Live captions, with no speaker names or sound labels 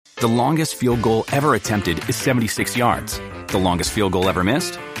The longest field goal ever attempted is 76 yards. The longest field goal ever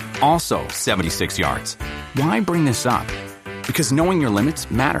missed? Also 76 yards. Why bring this up? Because knowing your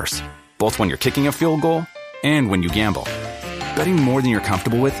limits matters, both when you're kicking a field goal and when you gamble. Betting more than you're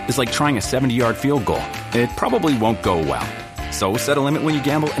comfortable with is like trying a 70-yard field goal. It probably won't go well. So set a limit when you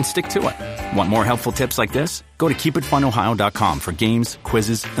gamble and stick to it. Want more helpful tips like this? Go to keepitfunohio.com for games,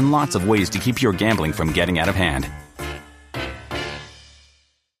 quizzes, and lots of ways to keep your gambling from getting out of hand.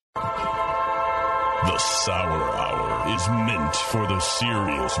 The Sour Hour is meant for the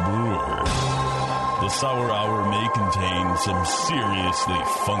serious brewer. The Sour Hour may contain some seriously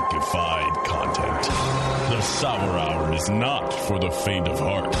funkified content. The Sour Hour is not for the faint of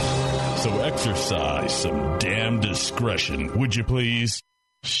heart. So exercise some damn discretion, would you please?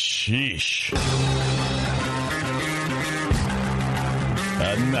 Sheesh.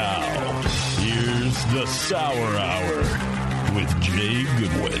 And now, here's the Sour Hour with Jay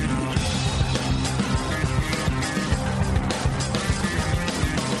Goodwin.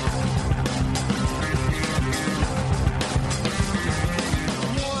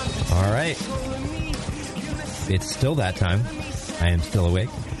 All right. It's still that time. I am still awake.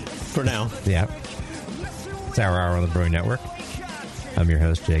 For now. Yeah. Sour Hour on the Brewing Network. I'm your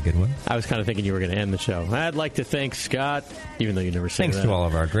host, Jay Goodwin. I was kind of thinking you were going to end the show. I'd like to thank Scott, even though you never say Thanks that. to all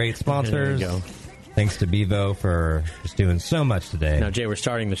of our great sponsors. There you go. Thanks to Bevo for just doing so much today. Now, Jay, we're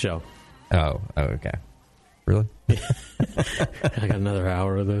starting the show. Oh, okay. Really? I got another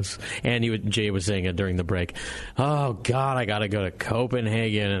hour of this. And Jay was saying it during the break. Oh, God, I got to go to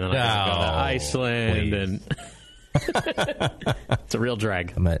Copenhagen, and then I got to go to Iceland. And it's a real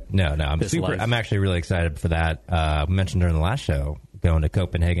drag. I'm actually really excited for that. I mentioned during the last show, going to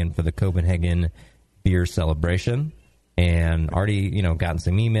Copenhagen for the Copenhagen beer celebration. And already, gotten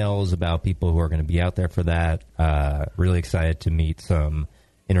some emails about people who are going to be out there for that. Really excited to meet some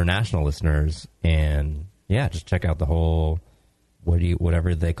international listeners and... yeah, just check out the whole,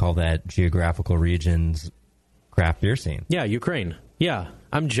 whatever they call that, geographical region's craft beer scene. Yeah, Ukraine. Yeah,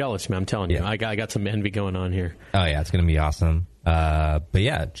 I'm jealous, man. I'm telling you. Yeah. I got some envy going on here. Oh, yeah, it's going to be awesome. But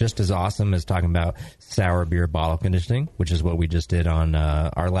yeah, just as awesome as talking about sour beer bottle conditioning, which is what we just did on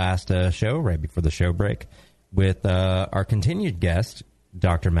our last show, right before the show break, with our continued guest,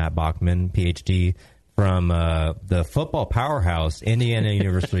 Dr. Matt Bochman, Ph.D., from the football powerhouse, Indiana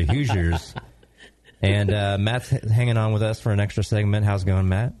University Hoosiers. And Matt's hanging on with us for an extra segment. How's it going,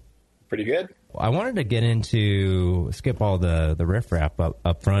 Matt? Pretty good. I wanted to skip all the riffraff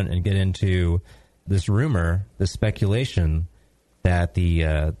up front and get into this rumor, this speculation that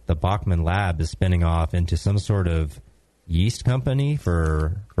the Bochman lab is spinning off into some sort of yeast company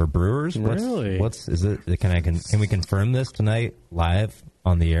for brewers. Really? Can we confirm this tonight live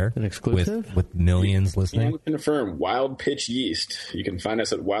on the air? An exclusive? With millions listening? You can confirm Wild Pitch Yeast. You can find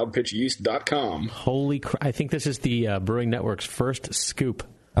us at wildpitchyeast.com. Holy crap. I think this is the Brewing Network's first scoop.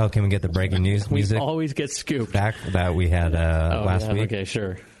 Oh, can we get the breaking news music? We always get scooped. Back that we had last week. Okay,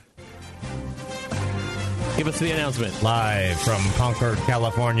 sure. Give us the announcement. Live from Concord,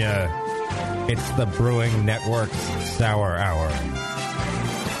 California, it's the Brewing Network's Sour Hour.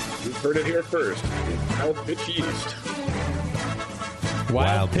 You've heard it here first. Wild Pitch Yeast.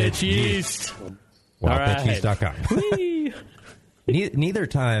 Wild Pitch Yeast. WildPitchYeast.com. Neither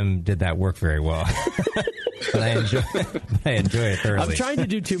time did that work very well. But I enjoy it thoroughly. I'm trying to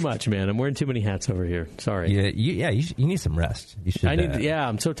do too much, man. I'm wearing too many hats over here. Sorry. You need some rest. You should.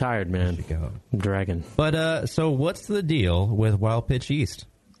 I'm so tired, man. You should go. I'm dragging. But so what's the deal with Wild Pitch Yeast?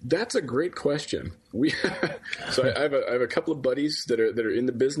 That's a great question. I have a couple of buddies that are in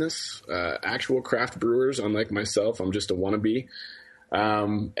the business, actual craft brewers. Unlike myself, I'm just a wannabe.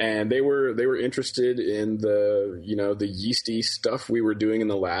 And they were interested in the yeasty stuff we were doing in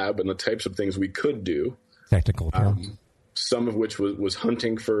the lab and the types of things we could do. Technical terms. Some of which was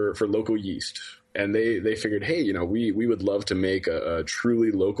hunting for local yeast. And they figured, hey, we would love to make a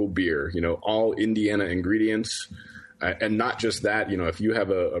truly local beer, all Indiana ingredients. And not just that, if you have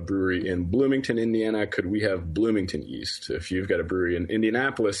a brewery in Bloomington, Indiana, could we have Bloomington yeast? If you've got a brewery in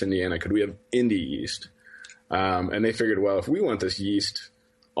Indianapolis, Indiana, could we have Indy yeast? And they figured, well, if we want this yeast,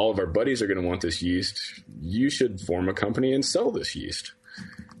 all of our buddies are going to want this yeast. You should form a company and sell this yeast.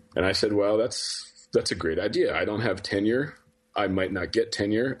 And I said, well, that's a great idea. I don't have tenure. I might not get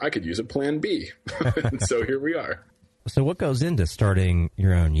tenure. I could use a plan B. And so here we are. So what goes into starting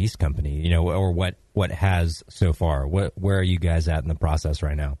your own yeast company, or what has so far? Where are you guys at in the process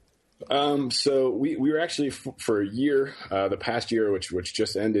right now? So we were actually for a year, the past year, which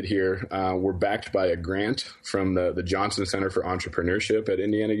just ended here, we're backed by a grant from the Johnson Center for Entrepreneurship at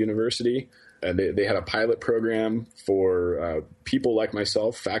Indiana University. And they had a pilot program for people like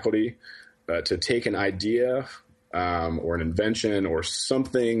myself, faculty, to take an idea or an invention or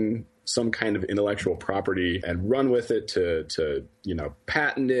something, some kind of intellectual property, and run with it to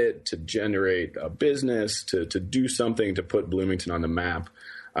patent it, to generate a business, to do something to put Bloomington on the map.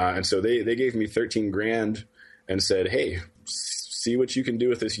 And so they gave me $13,000 and said, hey, see what you can do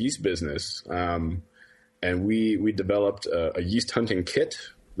with this yeast business. And we developed a yeast hunting kit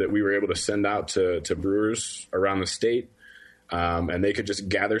that we were able to send out to brewers around the state. And they could just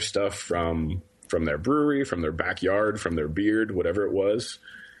gather stuff from their brewery, from their backyard, from their beard, whatever it was,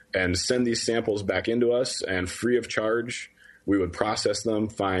 and send these samples back into us. And free of charge, we would process them,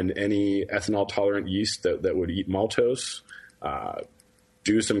 find any ethanol-tolerant yeast that would eat maltose,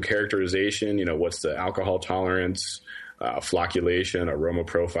 do some characterization, what's the alcohol tolerance, flocculation, aroma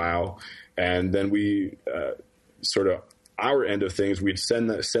profile. And then we sort of our end of things, we'd send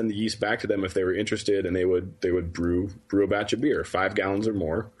the yeast back to them if they were interested, and they would brew a batch of beer, 5 gallons or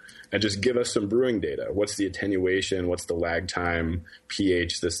more, and just give us some brewing data. What's the attenuation? What's the lag time,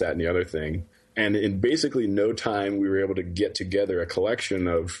 pH, this, that, and the other thing. And in basically no time, we were able to get together a collection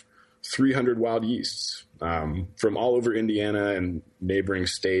of 300 wild yeasts from all over Indiana and neighboring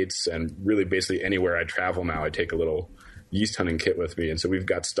states, and really basically anywhere I travel now, I take a little yeast hunting kit with me, and so we've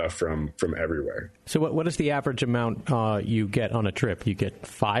got stuff from everywhere. So what is the average amount you get on a trip? You get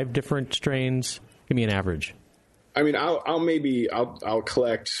 5 different strains? Give me an average. I mean, I'll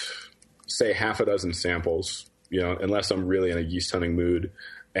collect, say, half a dozen samples, unless I'm really in a yeast hunting mood,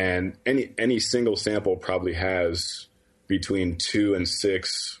 and any single sample probably has between 2 and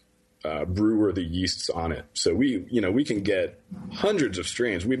 6 brew-worthy yeasts on it. So we can get hundreds of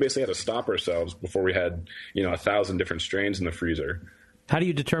strains. We basically had to stop ourselves before we had 1,000 different strains in the freezer. How do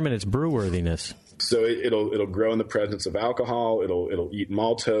you determine its brew-worthiness? So it'll grow in the presence of alcohol. It'll eat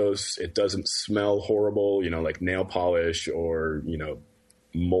maltose. It doesn't smell horrible, like nail polish or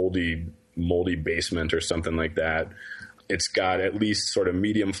moldy basement or something like that. It's got at least sort of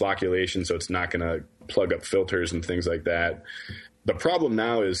medium flocculation, so it's not going to plug up filters and things like that. The problem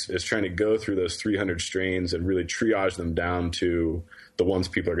now is trying to go through those 300 strains and really triage them down to the ones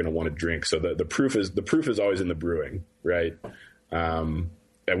people are going to want to drink. So the proof is always in the brewing, right? And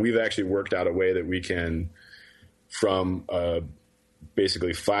we've actually worked out a way that we can, from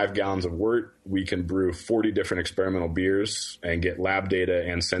basically 5 gallons of wort, we can brew 40 different experimental beers and get lab data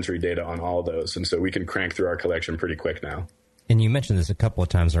and sensory data on all those. And so we can crank through our collection pretty quick now. And you mentioned this a couple of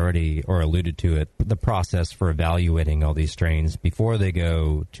times already, or alluded to it, the process for evaluating all these strains before they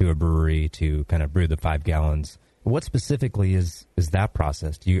go to a brewery to kind of brew the 5 gallons. What specifically is that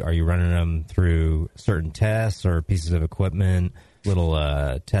process? Are you running them through certain tests or pieces of equipment,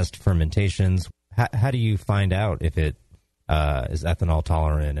 little test fermentations? How do you find out if it is ethanol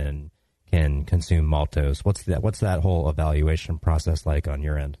tolerant and can consume maltose? What's that whole evaluation process like on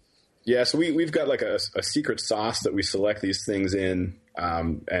your end? Yeah, so we've got like a secret sauce that we select these things in,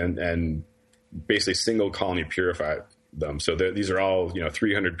 and basically single colony purify them. So these are all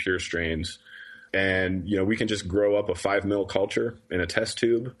 300 pure strains, and we can just grow up a 5 ml culture in a test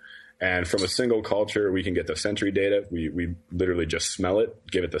tube, and from a single culture we can get the sensory data. We literally just smell it,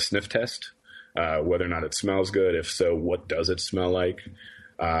 give it the sniff test, whether or not it smells good. If so, what does it smell like?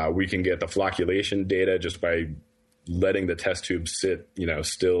 We can get the flocculation data just by letting the test tube sit,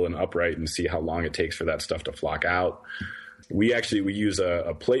 still and upright, and see how long it takes for that stuff to flock out. We use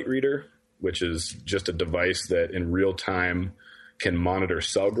a plate reader, which is just a device that in real time can monitor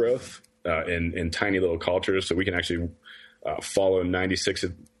cell growth in tiny little cultures. So we can actually follow 96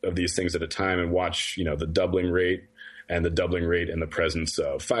 of these things at a time and watch, the doubling rate and the doubling rate in the presence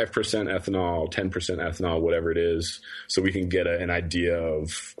of 5% ethanol, 10% ethanol, whatever it is. So we can get an idea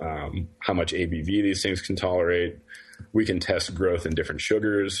of how much ABV these things can tolerate. We can test growth in different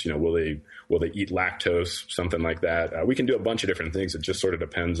sugars. Will they eat lactose, something like that. We can do a bunch of different things. It just sort of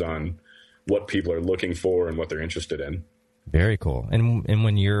depends on what people are looking for and what they're interested in. Very cool. And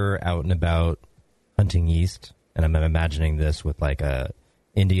when you're out and about hunting yeast, and I'm imagining this with like a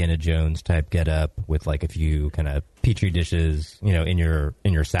Indiana Jones type get up with like a few kind of petri dishes, in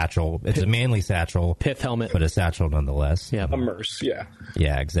your satchel. It's a manly satchel, pith helmet, but a satchel nonetheless. Yeah, immerse. Yeah,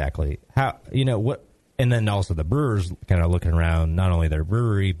 yeah, exactly. How what? And then also the brewers kind of looking around, not only their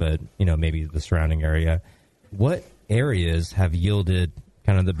brewery, but maybe the surrounding area. What areas have yielded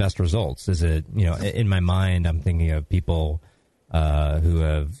kind of the best results? Is it in my mind, I'm thinking of people who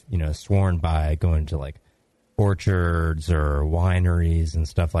have sworn by going to like orchards or wineries and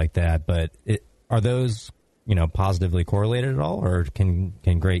stuff like that, but are those positively correlated at all, or can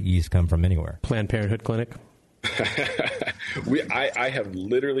great yeast come from anywhere? Planned Parenthood clinic. I have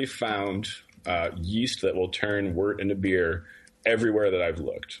literally found yeast that will turn wort into beer everywhere that I've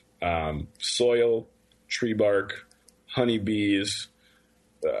looked. Soil, tree bark, honeybees,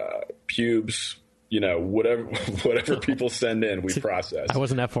 pubes, whatever people send in, we process. I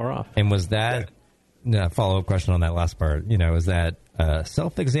wasn't that far off. And was that, follow-up question on that last part, is that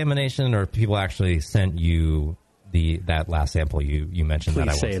self-examination, or people actually sent you that last sample you mentioned? Please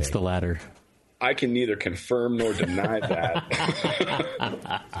that I say it's the latter. I can neither confirm nor deny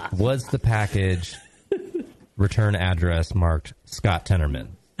that. Was the package return address marked Scott Tenorman?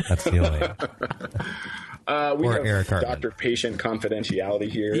 That's the only. We or have Eric Hartman. doctor-patient confidentiality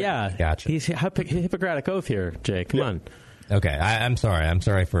here. Yeah, gotcha. He's Hippocratic oath here, Jay. Come on. Okay, I'm sorry. I'm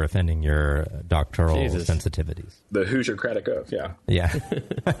sorry for offending your doctoral sensitivities. The Hoosiocratic oath, yeah. Yeah.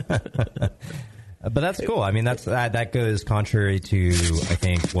 But that's cool. I mean, that goes contrary to, I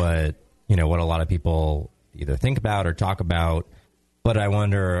think, what a lot of people either think about or talk about. But I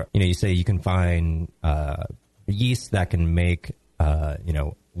wonder, you say you can find yeast that can make,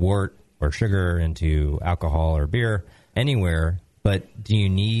 wort or sugar into alcohol or beer anywhere. But do you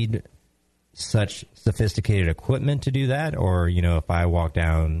need such sophisticated equipment to do that? Or, if I walk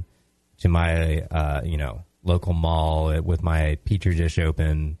down to my, local mall with my Petri dish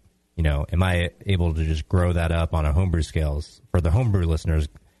open, am I able to just grow that up on a homebrew scales? For the homebrew listeners,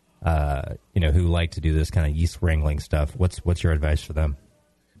 who like to do this kind of yeast wrangling stuff, what's your advice for them?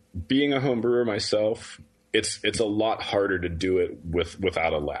 Being a home brewer myself, it's a lot harder to do it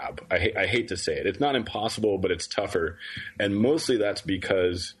without a lab. I hate to say it. It's not impossible, but it's tougher. And mostly that's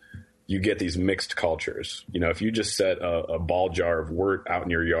because you get these mixed cultures. If you just set a ball jar of wort out in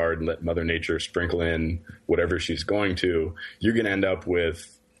your yard and let Mother Nature sprinkle in whatever she's going to, you're going to end up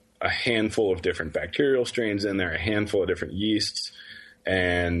with a handful of different bacterial strains in there, a handful of different yeasts,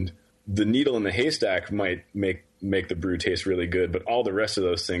 and the needle in the haystack might make the brew taste really good, but all the rest of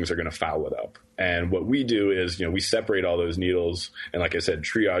those things are going to foul it up. And what we do is, we separate all those needles and, like I said,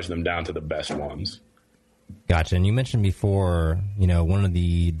 triage them down to the best ones. Gotcha. And you mentioned before, one of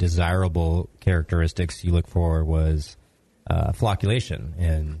the desirable characteristics you look for was flocculation,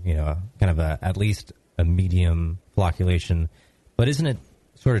 and, kind of at least a medium flocculation. But isn't it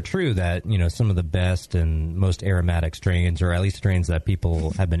sort of true that, some of the best and most aromatic strains, or at least strains that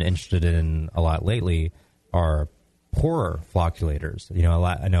people have been interested in a lot lately, are poorer flocculators?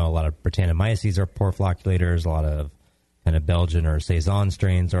 I know a lot of Brettanomyces are poor flocculators. A lot of kind of Belgian or Saison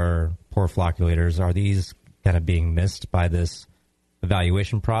strains are poor flocculators. Are these kind of being missed by this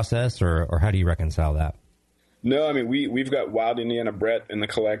evaluation process, or how do you reconcile that? No, I mean, we've got Wild Indiana Brett in the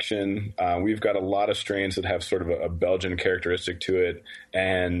collection. We've got a lot of strains that have sort of a Belgian characteristic to it,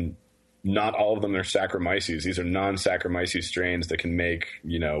 and not all of them are Saccharomyces. These are non-Saccharomyces strains that can make,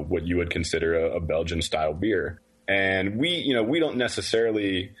 what you would consider a Belgian-style beer. And we don't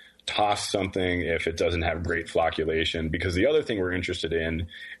necessarily toss something if it doesn't have great flocculation, because the other thing we're interested in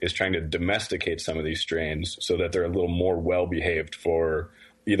is trying to domesticate some of these strains so that they're a little more well-behaved for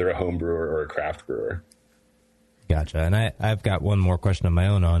either a home brewer or a craft brewer. Gotcha. And I've got one more question of my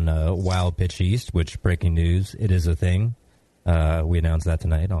own on wild pitch yeast, which, breaking news, it is a thing. We announced that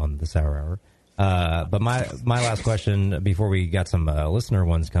tonight on the Sour Hour. But my last question before we got some listener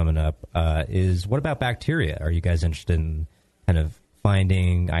ones coming up is, what about bacteria? Are you guys interested in kind of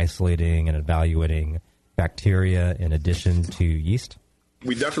finding, isolating, and evaluating bacteria in addition to yeast?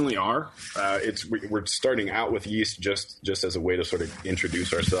 We definitely are. We're starting out with yeast just as a way to sort of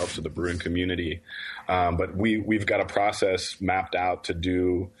introduce ourselves to the brewing community. But we've got a process mapped out to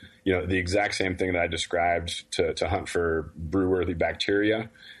do, the exact same thing that I described to hunt for brew-worthy bacteria.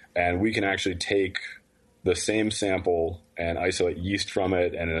 And we can actually take the same sample and isolate yeast from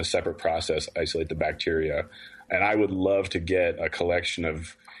it, and in a separate process, isolate the bacteria. And I would love to get a collection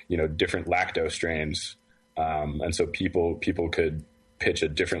of, different lacto strains. And so people could pitch a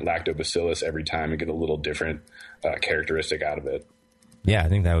different lactobacillus every time and get a little different characteristic out of it. Yeah, I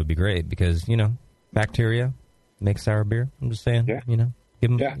think that would be great because, bacteria make sour beer. I'm just saying, yeah.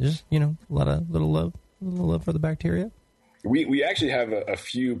 Give them just, a little love for the bacteria. We actually have a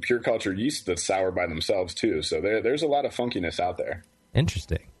few pure culture yeast that's sour by themselves too. So there's a lot of funkiness out there.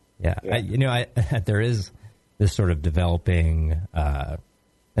 Interesting. Yeah. There is this sort of developing, and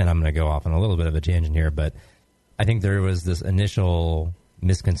I'm going to go off on a little bit of a tangent here, but I think there was this initial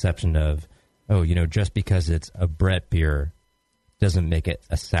misconception of, just because it's a Brett beer doesn't make it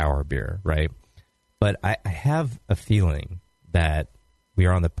a sour beer, right? But I have a feeling that we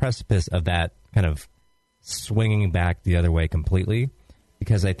are on the precipice of that kind of swinging back the other way completely,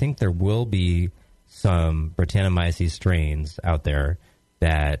 because I think there will be some Brettanomyces strains out there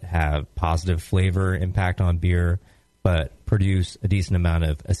that have positive flavor impact on beer, but produce a decent amount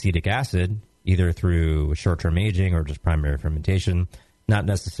of acetic acid either through short-term aging or just primary fermentation, not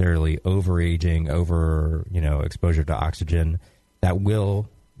necessarily over-aging, exposure to oxygen, that will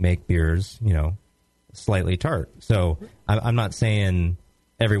make beers, slightly tart. So I'm not saying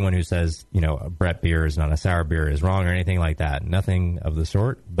everyone who says, a Brett beer is not a sour beer is wrong or anything like that. Nothing of the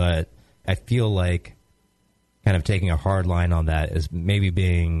sort. But I feel like kind of taking a hard line on that is maybe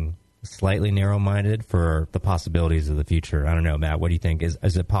being slightly narrow-minded for the possibilities of the future. I don't know, Matt, what do you think?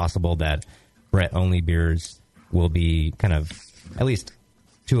 Is it possible that Brett-only beers will be kind of, at least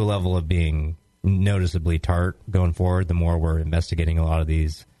to a level of being noticeably tart going forward, the more we're investigating a lot of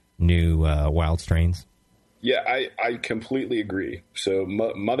these new wild strains? Yeah, I completely agree. So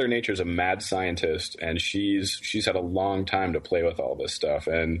Mother Nature's a mad scientist, and she's had a long time to play with all this stuff.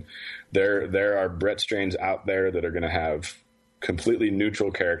 And there are Brett strains out there that are going to have completely neutral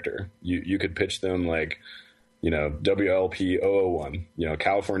character. You could pitch them like, WLP 001,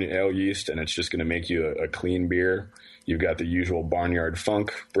 California ale yeast, and it's just going to make you a clean beer. You've got the usual barnyard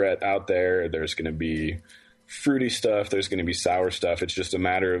funk Brett out there. There's going to be fruity stuff. There's going to be sour stuff. It's just a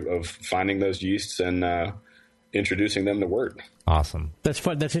matter of finding those yeasts and introducing them to wort. Awesome. That's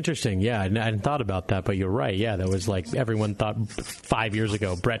fun. That's interesting. Yeah, I hadn't thought about that, but you're right. Yeah, that was like everyone thought 5 years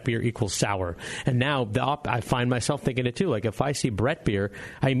ago, Brett beer equals sour. And now I find myself thinking it too. Like if I see Brett beer,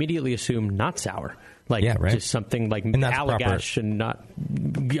 I immediately assume not sour. Like just something like Allagash and not,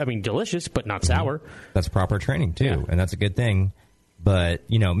 delicious, but not sour. That's proper training too. Yeah. And that's a good thing. But,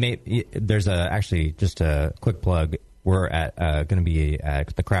 there's actually just a quick plug. We're going to be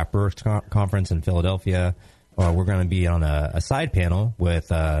at the Craft Brewers Conference in Philadelphia. We're going to be on a side panel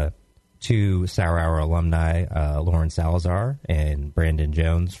with two Sour Hour alumni, Lauren Salazar and Brandon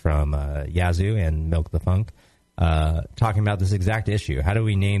Jones from Yazoo and Milk the Funk, talking about this exact issue. How do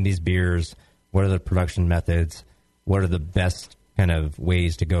we name these beers? What are the production methods? What are the best kind of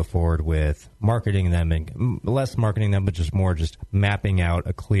ways to go forward with marketing them, and less marketing them, but just more just mapping out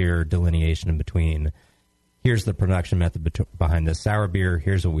a clear delineation in between. Here's the production method behind this sour beer.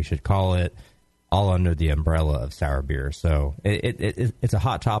 Here's what we should call it, all under the umbrella of sour beer. So it's a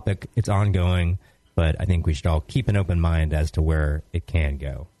hot topic. It's ongoing, but I think we should all keep an open mind as to where it can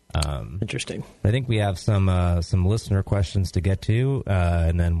go. Interesting. I think we have some listener questions to get to,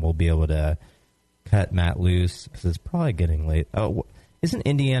 and then we'll be able to cut Matt loose because it's probably getting late. Oh, isn't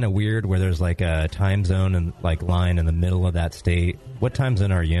Indiana weird where there's like a time zone and like line in the middle of that state? What time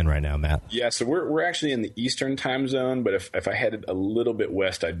zone are you in right now, Matt? Yeah, so we're actually in the Eastern time zone, but if I headed a little bit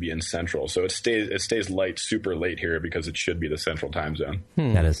west, I'd be in Central. So it stays light super late here because it should be the Central time zone.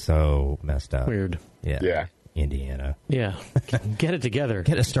 That is so messed up. Weird. Yeah. Indiana. Yeah. Get it together.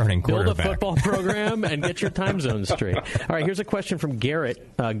 Get a starting quarterback. Build a football program and get your time zone straight. All right, here's a question from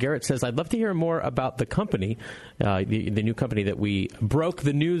Garrett. Garrett says, I'd love to hear more about the company, the new company that we broke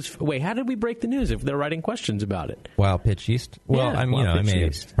the news. Wait, how did we break the news if they're writing questions about it? Wild Pitch Yeast? Well, yeah, I may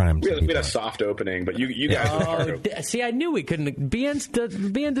have primed. We had a soft opening, but you guys were hard open. See, I knew we couldn't.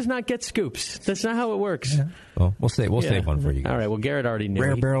 BN does not get scoops. That's not how it works. Yeah. Well, we'll save one for you guys. All right, well, Garrett already knew.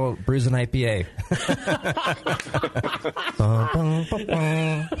 Rare Barrel Brews and IPA.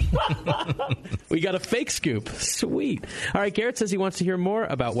 We got a fake scoop. Sweet. All right, Garrett says he wants to hear more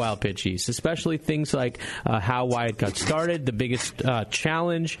about Wild Pitch Yeast, especially things like why it got started, the biggest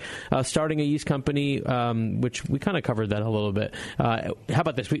challenge starting a yeast company, which we kind of covered that a little bit. How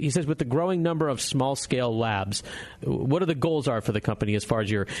about this? He says, with the growing number of small-scale labs, what are the goals are for the company as far as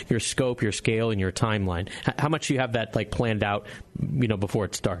your scope, your scale, and your timeline? How much do you have that planned out, before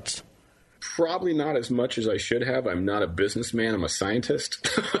it starts? Probably not as much as I should have. I'm not a businessman. I'm a scientist.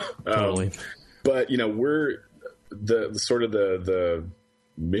 Totally. But we're the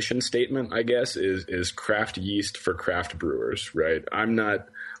mission statement, I guess, is craft yeast for craft brewers, right? I'm not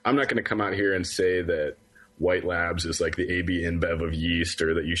going to come out here and say that White Labs is like the AB InBev of yeast,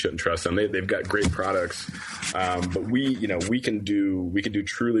 or that you shouldn't trust them. They've got great products, but we can do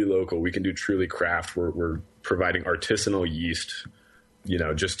truly local. We can do truly craft. We're providing artisanal yeast,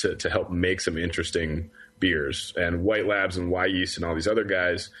 just to help make some interesting beers. And White Labs and Y Yeast and all these other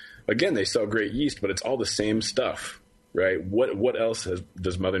guys, again, they sell great yeast, but it's all the same stuff, right? What else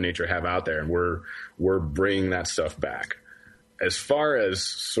does Mother Nature have out there? And we're bringing that stuff back. As far as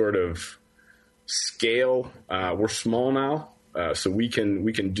sort of scale, we're small now, so we can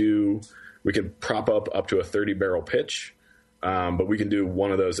prop up to a 30 barrel pitch, but we can do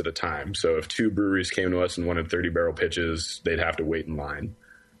one of those at a time. So if two breweries came to us and wanted 30 barrel pitches, they'd have to wait in line.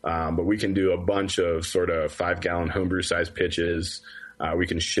 But we can do a bunch of sort of 5-gallon homebrew size pitches. We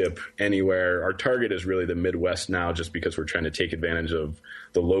can ship anywhere. Our target is really the Midwest now, just because we're trying to take advantage of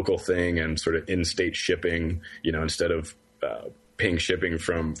the local thing and sort of in-state shipping, instead of paying shipping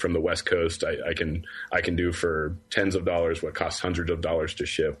from the West Coast. I can do for tens of dollars what costs hundreds of dollars to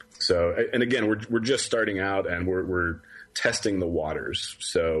ship. So, and again, we're just starting out, and we're testing the waters.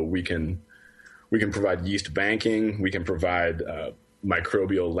 So we can provide yeast banking. We can provide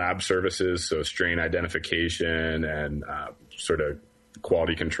microbial lab services, so strain identification and sort of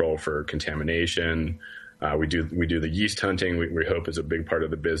quality control for contamination. We do the yeast hunting. We hope is a big part of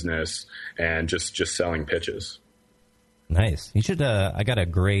the business, and just selling pitches. Nice. You should. I got a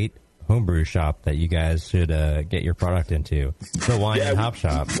great homebrew shop that you guys should get your product into. The Wine and Hop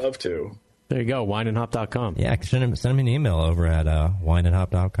Shop. Love to. There you go. Wineandhop.com. Yeah, send me an email over at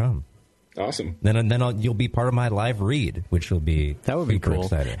wineandhop.com. Awesome. Then you'll be part of my live read, which will be super cool.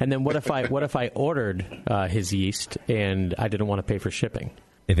 Exciting. And then what if I ordered his yeast and I didn't want to pay for shipping?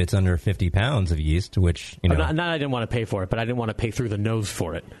 If it's under 50 pounds of yeast, which, not I didn't want to pay for it, but I didn't want to pay through the nose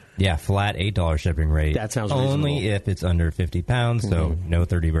for it. Yeah, flat $8 shipping rate. That sounds reasonable. Only if it's under 50 pounds, so no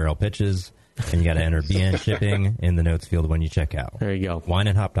 30-barrel pitches, and you got to enter BN shipping in the notes field when you check out. There you go.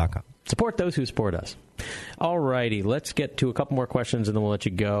 Wineandhop.com. Support those who support us. All righty, let's get to a couple more questions, and then we'll let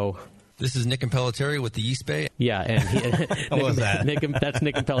you go. This is Nick Impellitteri with the Yeast Bay. Yeah, and what was that? That's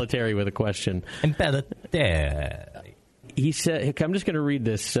Nick Impellitteri with a question. Impellitteri. He said, I'm just going to read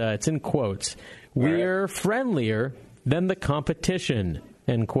this. It's in quotes. We're friendlier than the competition,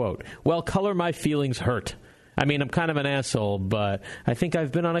 end quote. Well, color my feelings hurt. I mean, I'm kind of an asshole, but I think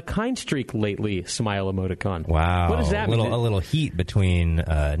I've been on a kind streak lately, smile emoticon. Wow. What does that mean? A little heat between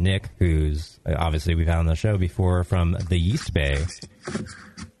Nick, who's obviously we've had on the show before, from the Yeast Bay,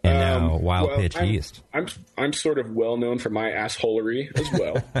 and now Wild Pitch Yeast. I'm sort of well known for my assholery as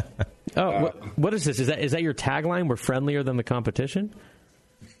well. What is this? Is that your tagline? We're friendlier than the competition?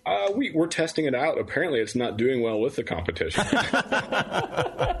 We're testing it out. Apparently, it's not doing well with the competition.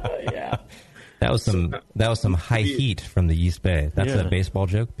 Yeah, that was some high heat from the Yeast Bay. That's a baseball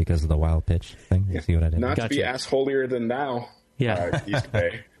joke because of the Wild Pitch thing. You see what I did? Not to be assholier than thou. Yeah, Yeast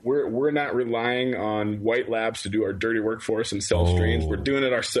Bay. We're not relying on white labs to do our dirty work for us and sell strains. We're doing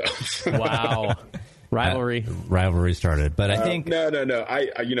it ourselves. Wow. Rivalry started, but I think no.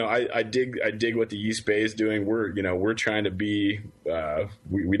 I dig what the Yeast Bay is doing. We're trying to be.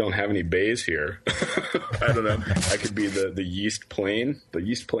 We don't have any bays here. I don't know. I could be the Yeast Plain, the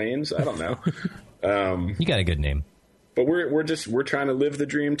Yeast Plains. I don't know. You got a good name, but we're trying to live the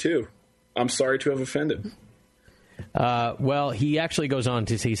dream too. I'm sorry to have offended. Well, he actually goes on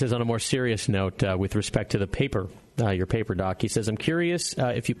to say, he says on a more serious note with respect to the paper, your paper doc, he says, I'm curious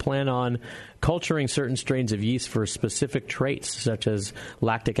if you plan on culturing certain strains of yeast for specific traits such as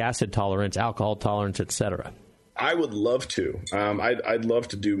lactic acid tolerance, alcohol tolerance, etc. I would love to. I'd love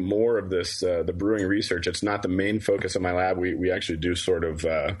to do more of this, the brewing research. It's not the main focus of my lab. We actually do sort of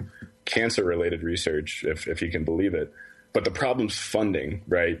cancer-related research, if you can believe it. But the problem's funding,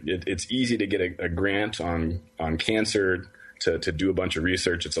 right? It's easy to get a grant on cancer to do a bunch of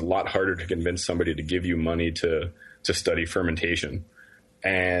research. It's a lot harder to convince somebody to give you money to study fermentation.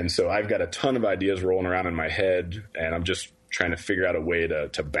 And so I've got a ton of ideas rolling around in my head, and I'm just trying to figure out a way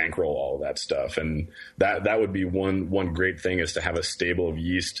to bankroll all of that stuff. And that would be one great thing, is to have a stable of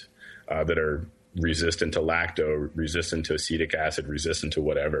yeast that are resistant to lacto, resistant to acetic acid, resistant to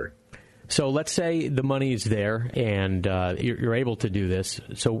whatever. So let's say the money is there and you're able to do this.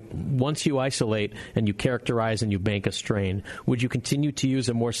 So once you isolate and you characterize and you bank a strain, would you continue to use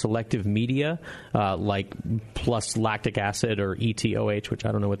a more selective media like plus lactic acid or ETOH, which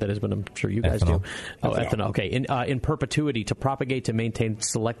I don't know what that is, but I'm sure you guys do. Oh, ethanol. Okay. In perpetuity to propagate to maintain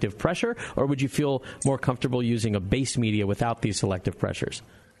selective pressure, or would you feel more comfortable using a base media without these selective pressures?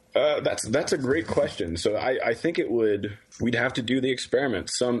 That's a great question. So I think we'd have to do the experiment.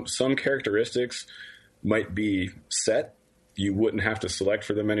 Some characteristics might be set. You wouldn't have to select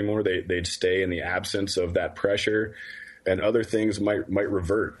for them anymore. They'd stay in the absence of that pressure, and other things might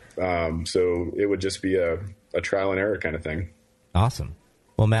revert. So it would just be a trial and error kind of thing. Awesome.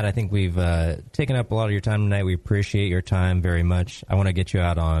 Well, Matt, I think we've taken up a lot of your time tonight. We appreciate your time very much. I want to get you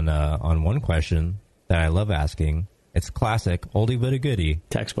out on one question that I love asking. It's classic, oldie but a goodie.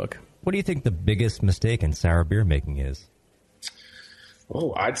 Textbook. What do you think the biggest mistake in sour beer making is?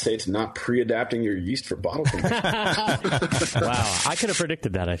 Oh, I'd say it's not pre-adapting your yeast for bottle conditioning. Wow. I could have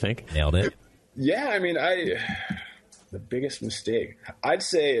predicted that, I think. Nailed it. Yeah, I mean, the biggest mistake, I'd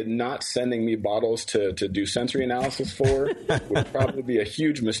say not sending me bottles to do sensory analysis for would probably be a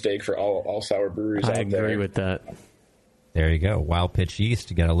huge mistake for all sour breweries out there. I agree with that. There you go. Wild Pitch Yeast.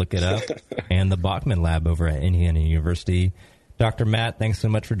 You got to look it up. And the Bochman Lab over at Indiana University. Dr. Matt, thanks so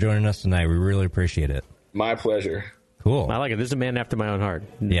much for joining us tonight. We really appreciate it. My pleasure. Cool. I like it. This is a man after my own heart.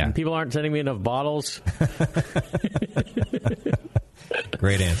 Yeah. People aren't sending me enough bottles.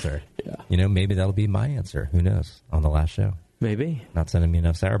 Great answer. Yeah. Maybe that'll be my answer. Who knows? On the last show. Maybe. Not sending me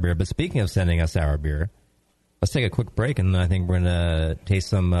enough sour beer. But speaking of sending us sour beer, let's take a quick break, and I think we're going to taste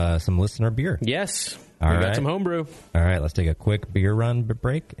some listener beer. Yes. All we right. got some homebrew. All right, let's take a quick beer run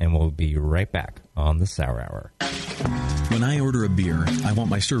break, and we'll be right back on the Sour Hour. When I order a beer, I want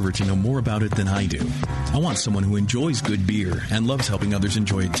my server to know more about it than I do. I want someone who enjoys good beer and loves helping others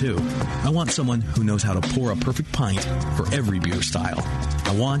enjoy it too. I want someone who knows how to pour a perfect pint for every beer style.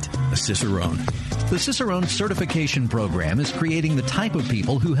 I want a Cicerone. The Cicerone Certification Program is creating the type of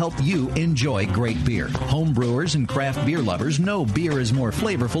people who help you enjoy great beer. Home brewers and craft beer lovers know beer is more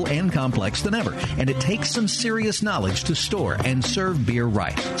flavorful and complex than ever, and it takes some serious knowledge to store and serve beer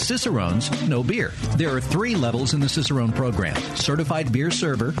right. Cicerones know beer. There are 3 levels in the Cicerone program: Certified Beer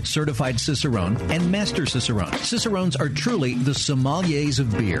Server, Certified Cicerone, and Master Cicerone. Cicerones are truly the sommeliers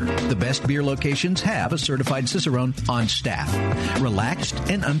of beer. The best beer locations have a Certified Cicerone on staff. Relaxed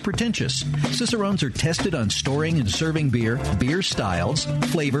and unpretentious. Cicerones are tested on storing and serving beer, beer styles,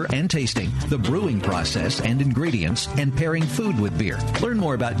 flavor and tasting, the brewing process and ingredients, and pairing food with beer. Learn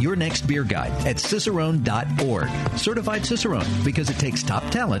more about your next beer guide at Cicerone.org. Certified Cicerone, because it takes top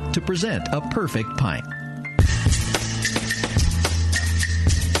talent to present a perfect pint.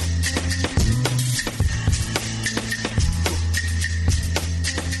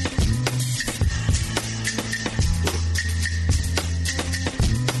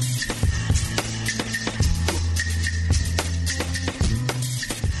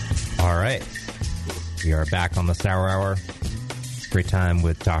 All right. We are back on the Sour Hour. Great time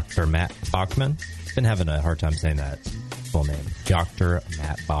with Dr. Matt Bochman. Been having a hard time saying that full name. Dr.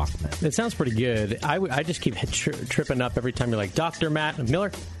 Matt Bochman. It sounds pretty good. I just keep tripping up every time you're like, Dr. Matt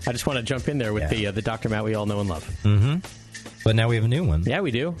Miller. I just want to jump in there with the Dr. Matt we all know and love. Mm-hmm. But now we have a new one. Yeah, we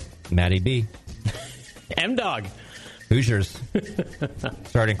do. Matty B. M-Dog. Hoosiers.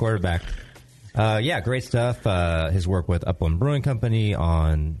 Starting quarterback. Great stuff. His work with Upland Brewing Company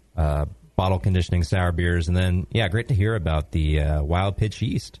on bottle conditioning sour beers. And then, great to hear about the Wild Pitch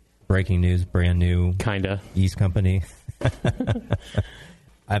Yeast. Breaking news, brand new. Kinda. Yeast company.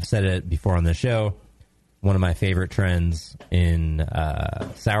 I've said it before on the show. One of my favorite trends in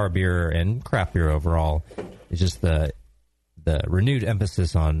sour beer and craft beer overall is just the renewed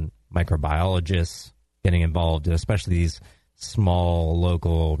emphasis on microbiologists getting involved, especially these small,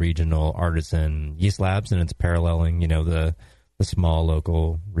 local, regional, artisan yeast labs, and it's paralleling, the small,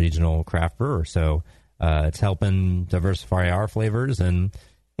 local, regional craft brewer. So it's helping diversify our flavors, and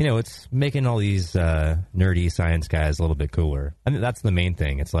it's making all these nerdy science guys a little bit cooler. I mean, that's the main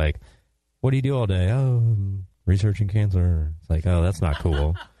thing. It's like, what do you do all day? Oh, I'm researching cancer. It's like, oh, that's not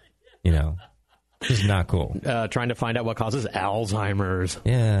cool. This is not cool. Trying to find out what causes Alzheimer's.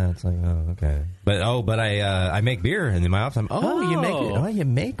 Yeah, it's like, oh, okay. But I make beer, and in my office, you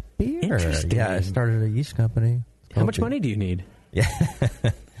make beer. Interesting. Yeah, I started a yeast company. How much money do you need? Yeah,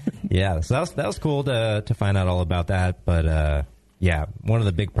 yeah. So that was cool to find out all about that. But one of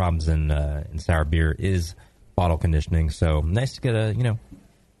the big problems in sour beer is bottle conditioning. So nice to get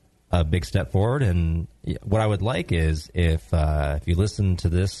a big step forward. And what I would like is if you listen to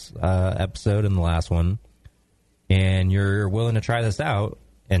this episode and the last one, and you're willing to try this out,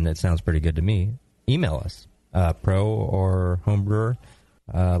 and it sounds pretty good to me, email us, pro or homebrewer.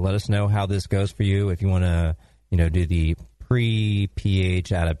 Let us know how this goes for you. If you want to, do the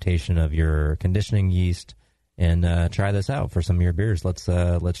pre-pH adaptation of your conditioning yeast and try this out for some of your beers.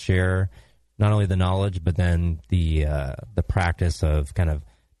 Let's share not only the knowledge, but then the practice of kind of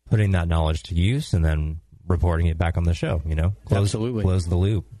putting that knowledge to use and then reporting it back on the show, Absolutely. Close the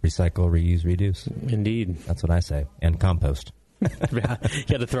loop, recycle, reuse, reduce. Indeed. That's what I say. And compost. You had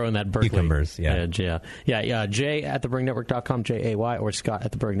to throw in that Berkeley. Cucumbers, yeah. Jay at thebrewingnetwork.com, Jay, or Scott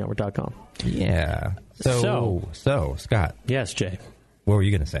at thebrewingnetwork.com. Yeah. So, Scott. Yes, Jay. What were you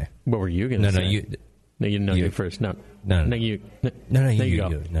going to say? What were you going to say? You first. No, you. No, you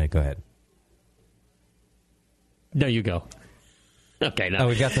go. No, go ahead. No, you go. Okay. No. Oh,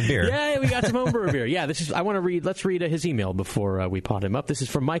 we got some beer. Yeah, we got some homebrew beer. Yeah, I want to read. Let's read his email before we pot him up. This is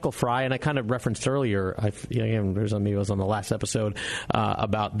from Michael Fry, and I kind of referenced earlier. Maybe it was on the last episode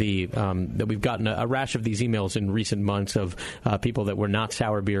about that we've gotten a rash of these emails in recent months of people that were not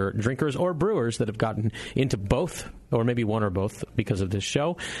sour beer drinkers or brewers that have gotten into both, or maybe one or both, because of this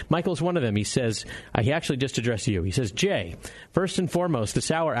show. Michael's one of them. He says, he actually just addressed you. He says, Jay, first and foremost, the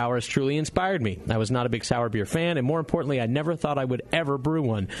Sour Hour has truly inspired me. I was not a big sour beer fan, and more importantly, I never thought I would ever brew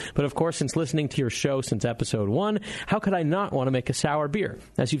one. But of course, since listening to your show since episode 1, how could I not want to make a sour beer?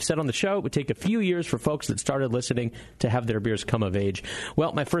 As you've said on the show, it would take a few years for folks that started listening to have their beers come of age.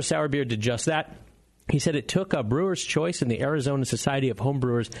 Well, my first sour beer did just that. He said it took a brewer's choice in the Arizona Society of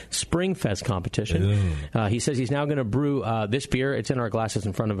Homebrewers Spring Fest competition. He says he's now going to brew this beer. It's in our glasses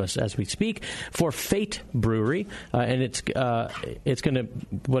in front of us as we speak for Fate Brewery, and it's going to,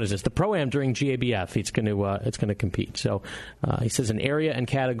 what is this? The Pro-Am during GABF. It's going to compete. So he says an area and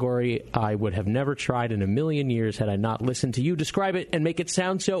category I would have never tried in a million years had I not listened to you describe it and make it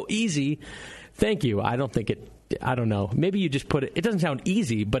sound so easy. Thank you. I don't know. Maybe you just put it. It doesn't sound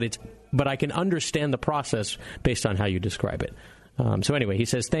easy, but I can understand the process based on how you describe it. So anyway, he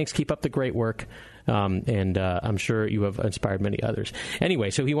says, thanks, keep up the great work, and I'm sure you have inspired many others. Anyway,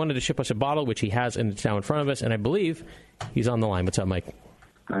 so he wanted to ship us a bottle, which he has, and it's now in front of us, and I believe he's on the line. What's up, Mike?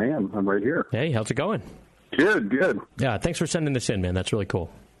 I am. I'm right here. Hey, how's it going? Good. Yeah, thanks for sending this in, man. That's really cool.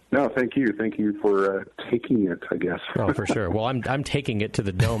 No, thank you. Thank you for taking it, I guess. Oh, for sure. Well, I'm taking it to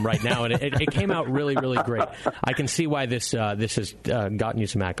the dome right now, and it came out really, really great. I can see why this has gotten you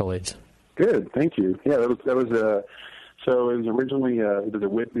some accolades. Good, thank you. Yeah, that was so it was originally it was a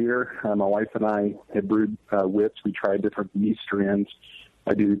wit beer. My wife and I had brewed wits. We tried different yeast strands.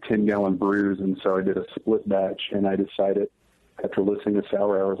 I do 10-gallon brews, and so I did a split batch, and I decided after listening to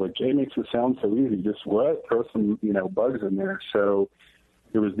Sour Hour, I was like, Jay makes it sound so easy. Just what? Throw some, bugs in there. So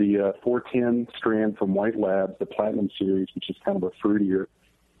it was the 410 strand from White Labs, the Platinum Series, which is kind of a fruitier.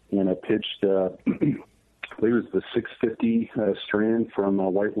 And I pitched, I believe it was the 650 strand from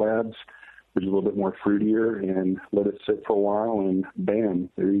White Labs, which is a little bit more fruitier, and let it sit for a while, and bam,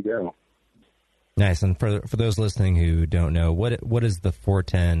 there you go. Nice. And for those listening who don't know, what is the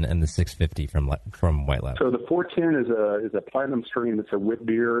 410 and the 650 from White Labs? So the 410 is a Platinum strain. It's a wit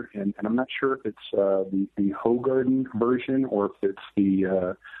beer, and I'm not sure if it's the Hoegaarden version or if it's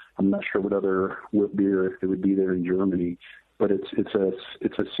the I'm not sure what other wit beer it would be there in Germany. But it's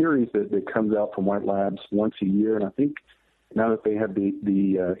a series that comes out from White Labs once a year, and I think now that they have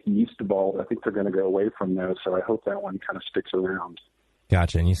the yeast vault, I think they're going to go away from those. So I hope that one kind of sticks around.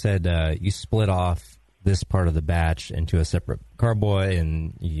 Gotcha. And you said you split off this part of the batch into a separate carboy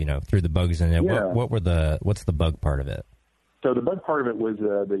and, threw the bugs in it. Yeah. What's the bug part of it? So the bug part of it was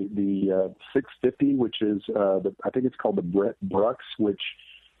the 650, which is, I think it's called the Brett Brux, which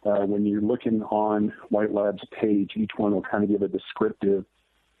when you're looking on White Lab's page, each one will kind of give a descriptive.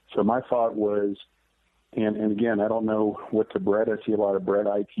 So my thought was, and again, I don't know what to Brett. I see a lot of Brett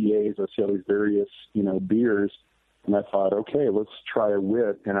IPAs. I see all these various, beers. And I thought, okay, let's try a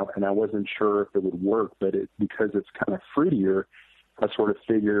wit, and I wasn't sure if it would work, but because it's kind of fruitier, I sort of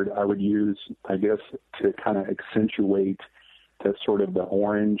figured I would use, I guess, to kind of accentuate the sort of the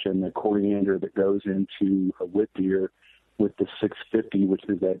orange and the coriander that goes into a wit beer with the 650, which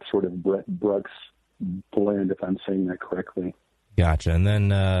is that sort of Brett Brux blend, if I'm saying that correctly. Gotcha. And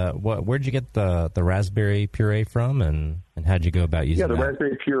then where'd you get the raspberry puree from, and how'd you go about using that? Yeah, the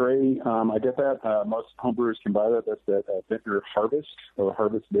raspberry puree, I get that. Most homebrewers can buy that. That's that Vintner Harvest, or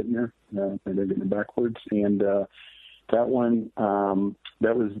Harvest Vintner. They're getting it backwards. And that one,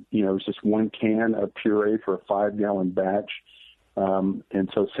 that was, it was just one can of puree for a 5-gallon batch. And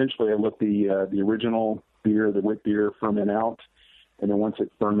so essentially I let the original beer, the wit beer, ferment out. And then once it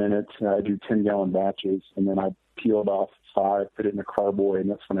fermented, I do 10-gallon batches, and then I peeled off 5, put it in a carboy, and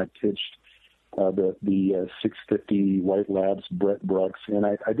that's when I pitched the 650 White Labs Brett Brux. And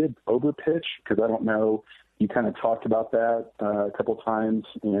I did overpitch because I don't know, you kind of talked about that a couple times,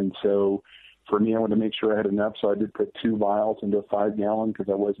 and so for me, I wanted to make sure I had enough, so I did put 2 vials into a 5-gallon because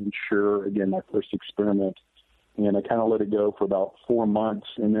I wasn't sure, again, my first experiment, and I kind of let it go for about 4 months,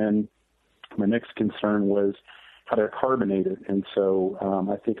 and then my next concern was how to carbonate it, and so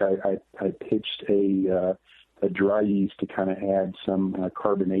I think I pitched a dry yeast to kind of add some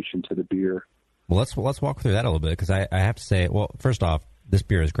carbonation to the beer. Well, let's walk through that a little bit, because I have to say, well, first off, this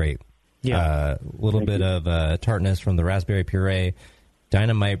beer is great. Yeah, a little bit of tartness from the raspberry puree,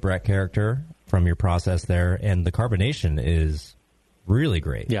 dynamite Brett character from your process there, and the carbonation is really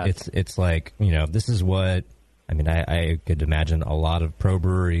great. Yeah, it's like, this is what. I mean, I could imagine a lot of pro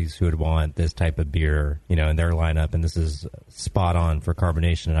breweries who would want this type of beer, in their lineup, and this is spot on for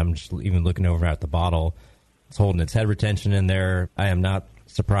carbonation. And I'm just even looking over at the bottle. It's holding its head retention in there. I am not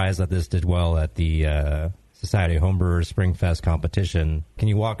surprised that this did well at the Society of Homebrewers Spring Fest competition. Can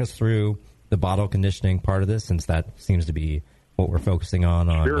you walk us through the bottle conditioning part of this, since that seems to be what we're focusing on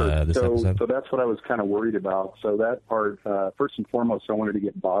this episode? So that's what I was kind of worried about. So that part, first and foremost, I wanted to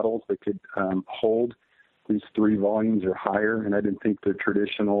get bottles that could hold these 3 volumes or higher, and I didn't think the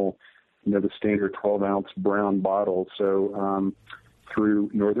traditional, the standard 12-ounce brown bottle. So through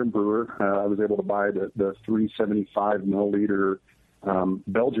Northern Brewer, I was able to buy the 375 milliliter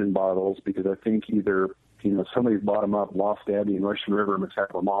Belgian bottles, because I think either somebody's bought them up, Lost Abbey and Russian River must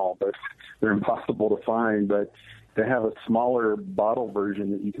have them all, but they're impossible to find. But they have a smaller bottle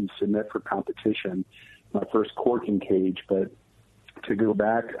version that you can submit for competition, my first corking cage. But to go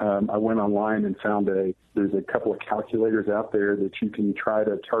back, I went online and found there's a couple of calculators out there that you can try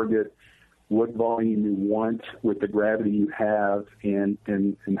to target what volume you want with the gravity you have, and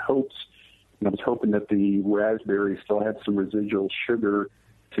hopes. And I was hoping that the raspberry still had some residual sugar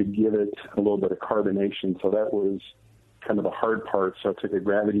to give it a little bit of carbonation. So that was kind of the hard part. So I took a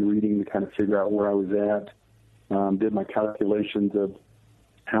gravity reading to kind of figure out where I was at, did my calculations of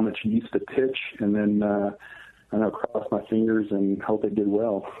how much yeast to pitch, and then cross my fingers and hope it did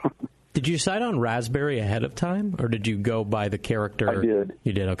well. Did you decide on raspberry ahead of time, or did you go by the character? I did.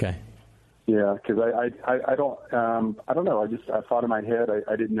 You did, okay. Yeah, because I don't know. I thought in my head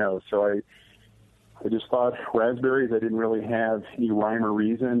I didn't know, so I just thought raspberries. I didn't really have any rhyme or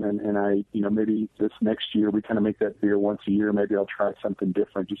reason, and I maybe this next year we kind of make that beer once a year. Maybe I'll try something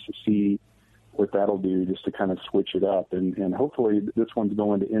different just to see what that'll do, just to kind of switch it up, and hopefully this one's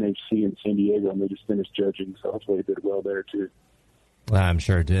going to NHC in San Diego, and they just finished judging, so hopefully it did well there too. I'm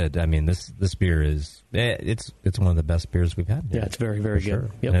sure it did. I mean, this beer is it's one of the best beers we've had. Yeah, it's very, very good. Sure.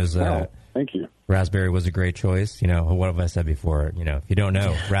 Yep. Thank you. Raspberry was a great choice. What have I said before? If you don't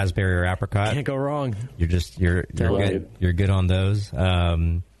know, raspberry or apricot, can't go wrong. You're good. You're good on those.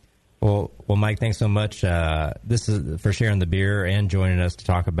 Well, Mike, thanks so much. This is for sharing the beer and joining us to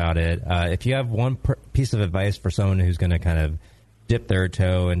talk about it. If you have one piece of advice for someone who's going to kind of dip their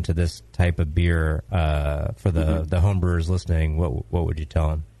toe into this type of beer for the homebrewers listening, what would you tell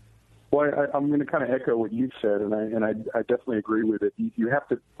them? Well, I'm going to kind of echo what you've said, and I definitely agree with it. You have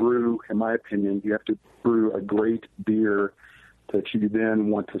to brew, in my opinion, you have to brew a great beer that you then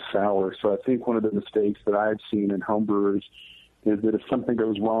want to sour. So I think one of the mistakes that I've seen in homebrewers is that if something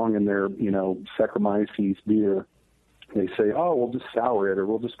goes wrong in their, Saccharomyces beer, they say, oh, we'll just sour it, or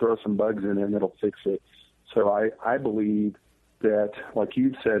we'll just throw some bugs in it and it'll fix it. So I believe that, like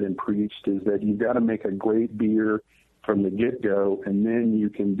you've said and preached, is that you've got to make a great beer from the get-go, and then you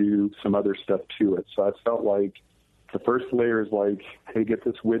can do some other stuff to it. So I felt like the first layer is like, hey, get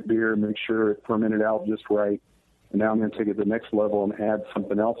this wit beer, make sure it fermented out just right, and now I'm going to take it to the next level and add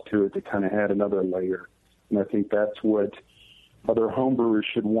something else to it to kind of add another layer. And I think that's what other homebrewers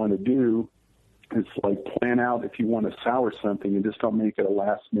should want to do, is like plan out if you want to sour something and just don't make it a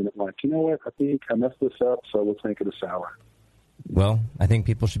last minute, like, you know what, I think I messed this up, so let's make it a sour. Well, I think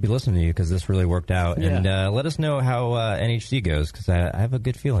people should be listening to you because this really worked out. Yeah. And let us know how NHC goes, because I have a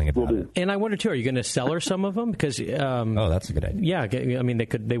good feeling about it. And I wonder, too, are you going to cellar some of them? Because oh, that's a good idea. Yeah, I mean,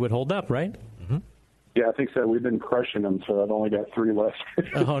 they would hold up, right? Mm-hmm. Yeah, I think so. We've been crushing them, so I've only got 3 left.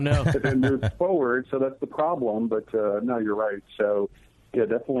 Oh, no. But then move forward, so that's the problem. But, no, you're right. So, yeah,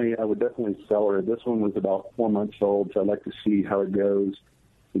 definitely, I would definitely cellar it. This one was about 4 months old, so I'd like to see how it goes,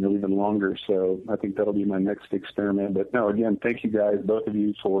 even longer. So I think that'll be my next experiment. But, no, again, thank you guys, both of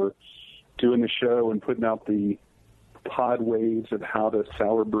you, for doing the show and putting out the pod waves of how to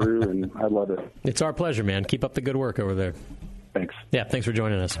sour brew, and I love it. It's our pleasure, man. Keep up the good work over there. Thanks. Yeah, thanks for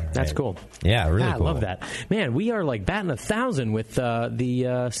joining us. Right. That's cool. Yeah, really cool. I love that. Man, we are like batting 1,000 with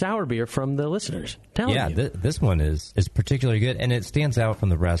the sour beer from the listeners. This one is particularly good, and it stands out from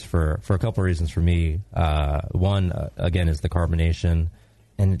the rest for a couple of reasons for me. One, again, is the carbonation,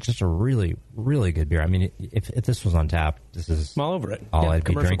 and it's just a really, really good beer. I mean, if this was on tap, this is all over it. All I'd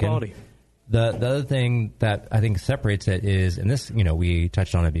be commercial drinking. Quality. The other thing that I think separates it is, and this, we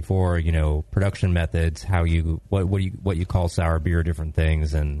touched on it before, production methods, how what you call sour beer, different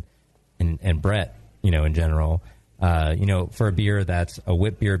things, and Brett, in general, for a beer that's a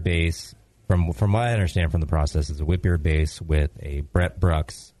wit beer base, from what I understand from the process, is a wit beer base with a Brett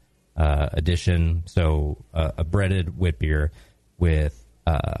Brooks addition, so a breaded wit beer with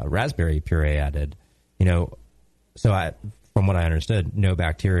raspberry puree added, from what I understood, no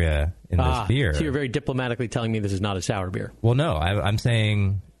bacteria in this beer. So you're very diplomatically telling me this is not a sour beer. Well, no, I'm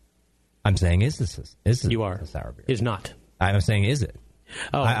saying, is this a sour beer? Is not. I'm saying, is it?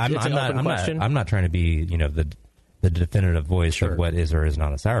 Oh, I'm not trying to be, the definitive voice of what is or is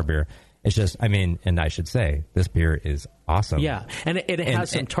not a sour beer. It's just, and I should say, this beer is awesome. Yeah, and it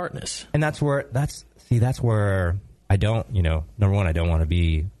has some tartness. And that's where I don't, number one, I don't want to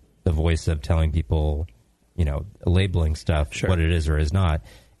be the voice of telling people, labeling stuff, what it is or is not.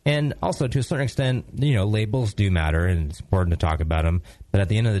 And also, to a certain extent, labels do matter, and it's important to talk about them. But at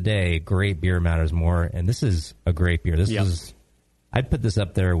the end of the day, great beer matters more, and this is a great beer. I'd put this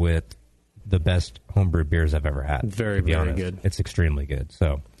up there with the best homebrew beers I've ever had. Very, very good. It's extremely good.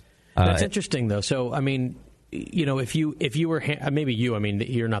 So that's interesting, though. So, if you were maybe you, I mean,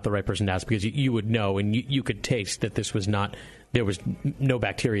 you're not the right person to ask because you would know and you could taste that there was no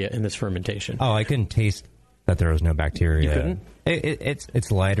bacteria in this fermentation. Oh, I couldn't taste that there was no bacteria. You couldn't?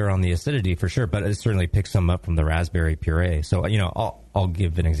 It's lighter on the acidity for sure, but it certainly picks some up from the raspberry puree. So, I'll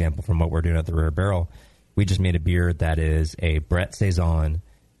give an example from what we're doing at the Rare Barrel. We just made a beer that is a Brett Saison,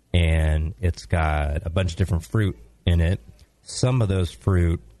 and it's got a bunch of different fruit in it. Some of those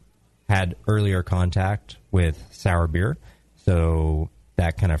fruit had earlier contact with sour beer, so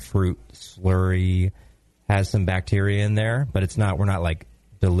that kind of fruit slurry has some bacteria in there, but we're not like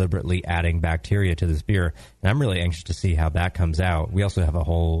deliberately adding bacteria to this beer. And I'm really anxious to see how that comes out. We also have a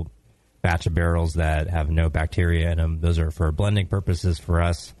whole batch of barrels that have no bacteria in them. Those are for blending purposes for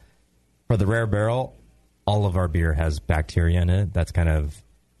us. For the Rare Barrel, all of our beer has bacteria in it. That's kind of,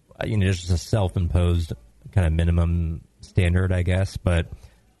 just a self-imposed kind of minimum standard, I guess. But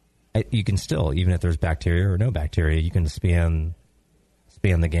you can still, even if there's bacteria or no bacteria, you can span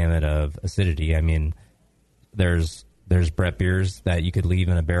the gamut of acidity. I mean, there's Brett beers that you could leave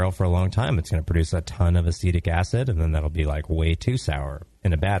in a barrel for a long time. It's going to produce a ton of acetic acid, and then that'll be like way too sour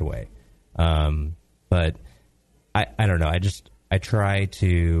in a bad way. But I don't know. I try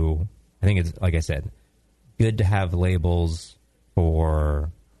to, I think it's, like I said, good to have labels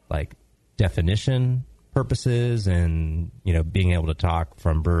for like definition purposes and, being able to talk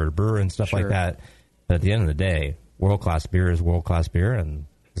from brewer to brewer and stuff like that. But at the end of the day, world-class beer is world-class beer, and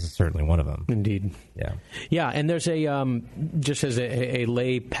this is certainly one of them. Indeed. Yeah. Yeah, and there's just as a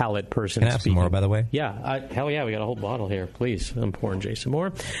lay palate person. Can I have some more, by the way? Yeah. Hell yeah, we got a whole bottle here. Please, I'm pouring Jason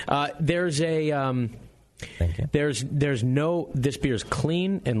more. There's a... Thank you. This beer is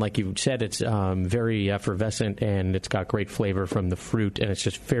clean, and like you said, it's very effervescent, and it's got great flavor from the fruit, and it's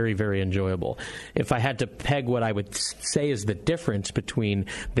just very, very enjoyable. If I had to peg what I would say is the difference between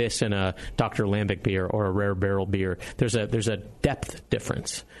this and a Dr. Lambic beer or a Rare Barrel beer, there's a depth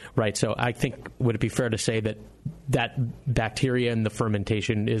difference, right? So I think, would it be fair to say that bacteria in the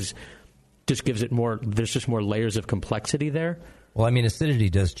fermentation just gives it more, there's just more layers of complexity there? Well, I mean, acidity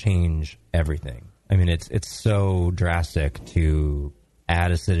does change everything. I mean, it's so drastic to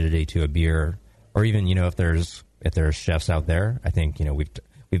add acidity to a beer, or even if there's chefs out there. I think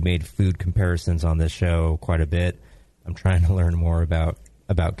we've made food comparisons on this show quite a bit. I'm trying to learn more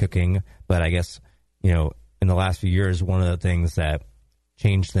about cooking, but I guess in the last few years, one of the things that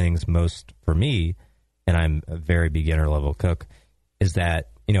changed things most for me, and I'm a very beginner level cook, is that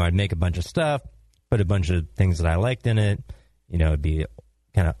I'd make a bunch of stuff, put a bunch of things that I liked in it. It'd be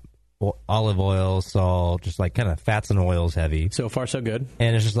kind of olive oil, salt, just like kind of fats and oils heavy. So far, so good.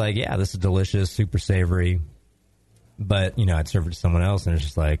 And it's just like, yeah, this is delicious, super savory. But, I'd serve it to someone else, and it's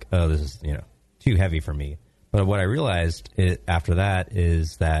just like, oh, this is, too heavy for me. But what I realized after that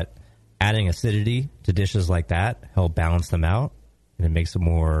is that adding acidity to dishes like that help balance them out, and it makes them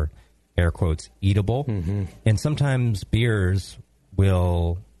more, air quotes, eatable. Mm-hmm. And sometimes beers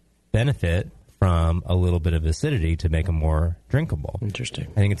will benefit from a little bit of acidity to make them more drinkable. Interesting.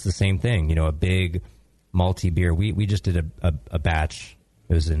 I think it's the same thing. A big malty beer. We just did a batch.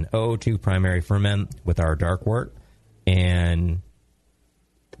 It was an 002 primary ferment with our dark wort, and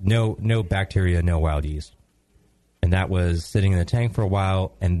no bacteria, no wild yeast. And that was sitting in the tank for a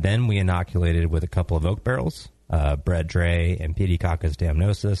while, and then we inoculated with a couple of oak barrels, Brett Dre and Pediococcus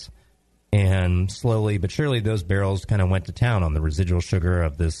damnosus. And slowly but surely, those barrels kind of went to town on the residual sugar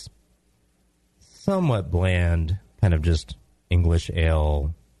of this somewhat bland, kind of just English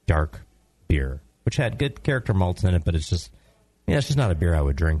ale, dark beer, which had good character malts in it, but it's just not a beer I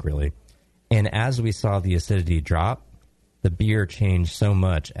would drink, really. And as we saw the acidity drop, the beer changed so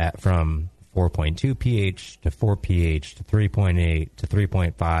much from 4.2 pH to 4 pH to 3.8 to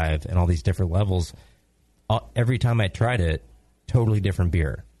 3.5 and all these different levels. Every time I tried it, totally different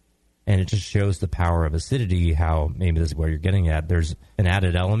beer. And it just shows the power of acidity, how maybe this is where you're getting at. There's an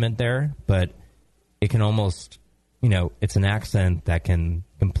added element there, but it can almost, it's an accent that can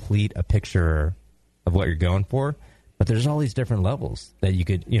complete a picture of what you're going for. But there's all these different levels that you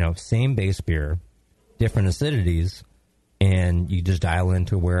could, same base beer, different acidities, and you just dial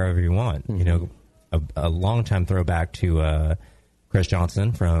into wherever you want. Mm-hmm. A long-time throwback to Chris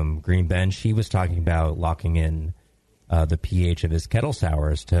Johnson from Green Bench, he was talking about locking in the pH of his kettle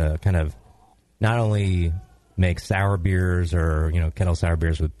sours to kind of not only make sour beers or, kettle sour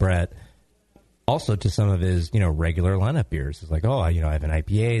beers with Brett, also to some of his, regular lineup beers. It's like, I have an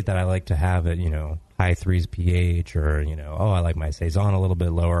IPA that I like to have at, high 3s pH, or, I like my Saison a little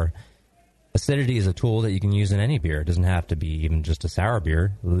bit lower. Acidity is a tool that you can use in any beer. It doesn't have to be even just a sour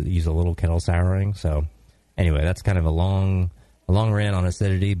beer. Use a little kettle souring. So anyway, that's kind of a long rant on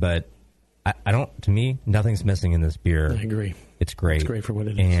acidity, but I don't. To me, nothing's missing in this beer. I agree. It's great. It's great for what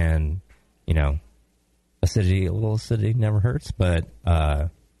it is. And acidity, a little acidity never hurts. But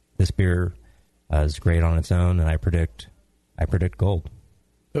this beer is great on its own, and I predict gold.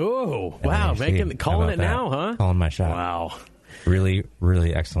 Oh, wow. Calling it now, huh? Calling my shot. Wow. Really,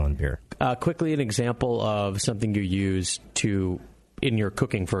 really excellent beer. Quickly, an example of something you use in your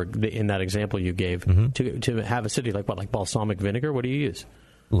cooking in that example you gave to have acidity, like balsamic vinegar. What do you use?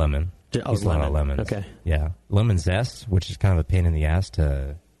 Lemon. A lot of lemons. Okay. Yeah. Lemon zest, which is kind of a pain in the ass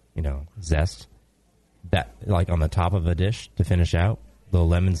to, zest. That, like on the top of a dish to finish out. The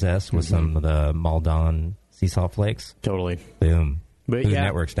lemon zest with some of the Maldon sea salt flakes. Totally. Boom. Food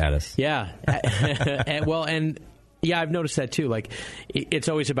Network status. Yeah. and I've noticed that too. Like, it's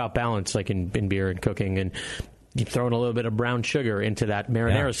always about balance, like in beer and cooking, and you throw in a little bit of brown sugar into that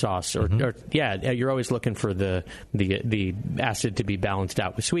marinara sauce, or you're always looking for the acid to be balanced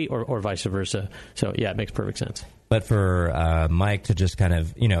out with sweet, or vice versa. So it makes perfect sense. But for Mike to just kind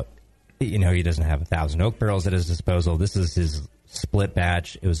of, he doesn't have 1,000 oak barrels at his disposal. This is his split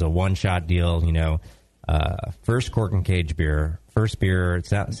batch. It was a one-shot deal, first cork and cage beer, first beer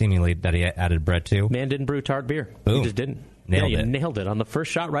seemingly that he added bread to. Man didn't brew tart beer. Boom. He just didn't. Nailed it on the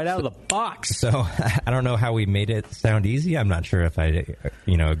first shot right out of the box. So I don't know how we made it sound easy. I'm not sure if I,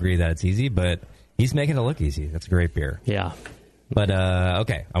 agree that it's easy, but he's making it look easy. That's a great beer. Yeah. But,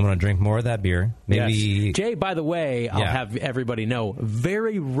 okay, I'm going to drink more of that beer. Maybe yes. Jay, by the way, I'll have everybody know,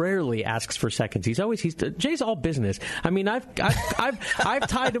 very rarely asks for seconds. Jay's all business. I mean, I've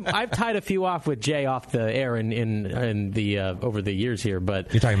tied a few off with Jay off the air in the over the years here,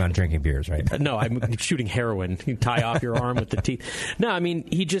 but you're talking about drinking beers, right? No, I'm shooting heroin. You tie off your arm with the teeth. No, I mean,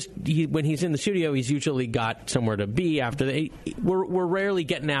 when he's in the studio, he's usually got somewhere to be after we're rarely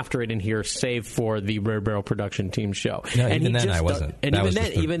getting after it in here, save for the Rare Barrel production team show. No, and even then I wasn't. And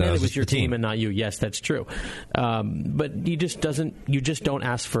even then, it was your team and not you. Yes, that's true. But you just don't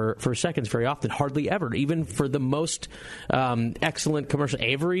ask for seconds very often, hardly ever. Even for the most excellent commercial,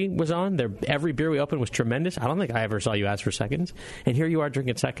 Avery was on there. Every beer we opened was tremendous. I don't think I ever saw you ask for seconds. And here you are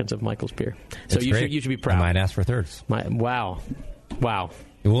drinking seconds of Michael's beer. So you should be proud. I might ask for thirds. Wow.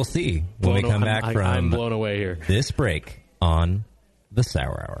 We'll see when we come back from. I'm blown away here. This break on the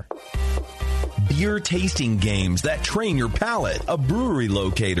Sour Hour. Beer tasting games that train your palate, a brewery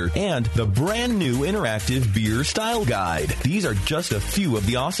locator, and the brand new interactive beer style guide. These are just a few of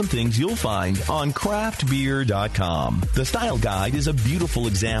the awesome things you'll find on craftbeer.com. The style guide is a beautiful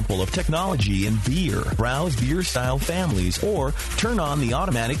example of technology in beer. Browse beer style families or turn on the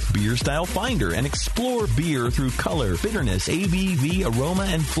automatic beer style finder and explore beer through color, bitterness, ABV, aroma,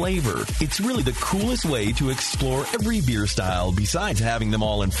 and flavor. It's really the coolest way to explore every beer style besides having them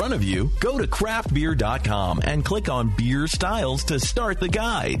all in front of you. Go to craftbeer.com and click on Beer Styles to start the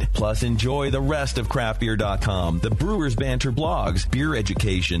guide. Plus, enjoy the rest of craftbeer.com, the Brewers Banter blogs, beer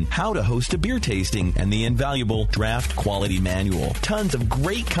education, how to host a beer tasting, and the invaluable Draft Quality Manual. Tons of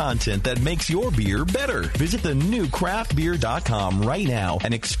great content that makes your beer better. Visit the new craftbeer.com right now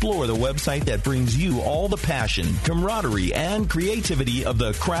and explore the website that brings you all the passion, camaraderie, and creativity of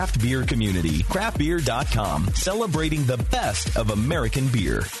the craft beer community. Craftbeer.com, celebrating the best of American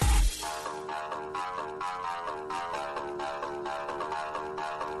beer.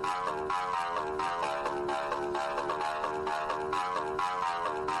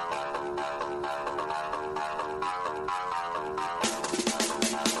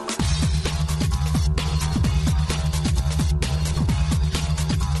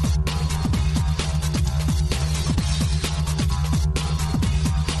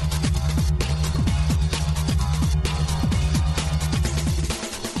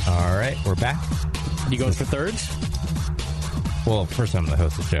 We're back. You going for thirds? Well, first I'm the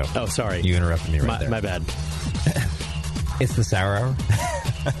host of the show. Oh, sorry. You interrupted me there. My bad. It's the Sour Hour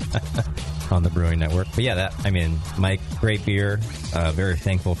on the Brewing Network. But yeah, Mike, great beer. Very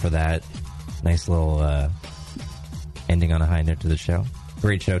thankful for that. Nice little ending on a high note to the show.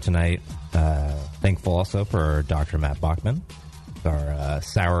 Great show tonight. Thankful also for Dr. Matt Bochman, our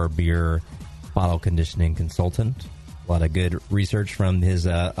sour beer bottle conditioning consultant. A lot of good research from his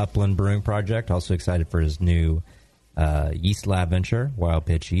Upland Brewing project. Also excited for his new yeast lab venture, Wild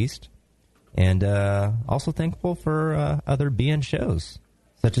Pitch Yeast. And also thankful for other BN shows,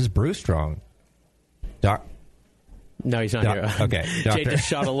 such as Brew Strong. No, he's not here. Okay. Jay just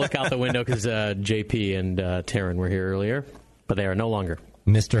shot a look out the window because JP and Taryn were here earlier, but they are no longer.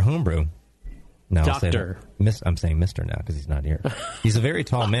 Mr. Homebrew. No, Doctor. I'm saying Mr. now because he's not here. He's a very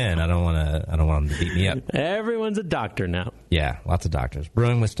tall man. I don't want him to beat me up. Everyone's a doctor now. Yeah, lots of doctors.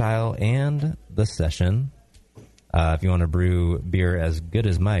 Brewing with Style and The Session. If you want to brew beer as good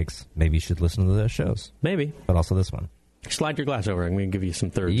as Mike's, maybe you should listen to those shows. Maybe. But also this one. Slide your glass over. I'm going to give you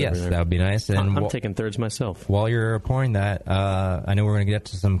some thirds. Yes, over there. that would be nice. And I'm taking thirds myself. While you're pouring that, I know we're going to get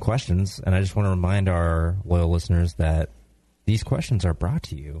to some questions, and I just want to remind our loyal listeners that these questions are brought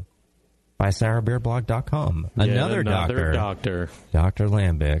to you by sourbeerblog.com. Another doctor. Dr.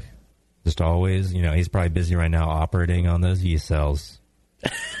 Lambic. Just always, he's probably busy right now operating on those yeast cells.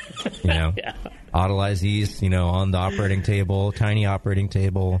 Yeah. Autolyzed yeast, on the operating table, tiny operating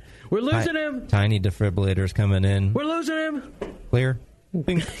table. We're losing him. Tiny defibrillators coming in. We're losing him. Clear.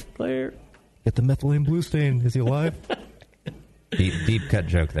 Clear. Get the methylene blue stain. Is he alive? deep cut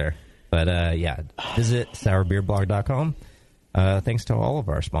joke there. But, visit sourbeerblog.com. Thanks to all of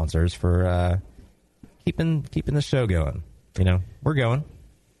our sponsors for keeping the show going. We're going.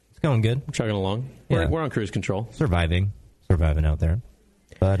 It's going good. We're chugging along. Yeah. We're on cruise control. Surviving out there.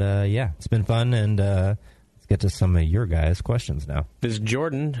 But, it's been fun, and let's get to some of your guys' questions now. This is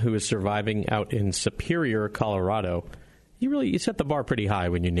Jordan, who is surviving out in Superior, Colorado. You set the bar pretty high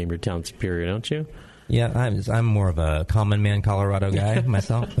when you name your town Superior, don't you? Yeah, I'm more of a common man Colorado guy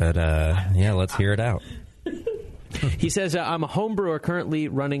myself, but, let's hear it out. He says, I'm a home brewer currently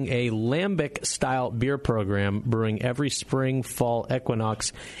running a lambic-style beer program, brewing every spring, fall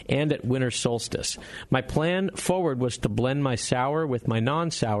equinox, and at winter solstice. My plan forward was to blend my sour with my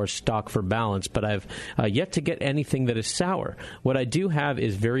non-sour stock for balance, but I've yet to get anything that is sour. What I do have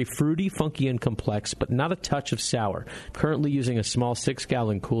is very fruity, funky, and complex, but not a touch of sour. Currently using a small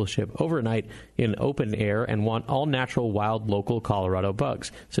 6-gallon coolship overnight in open air and want all-natural, wild, local Colorado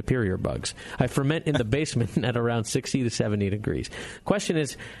bugs, Superior bugs. I ferment in the basement at around 60 to 70 degrees. Question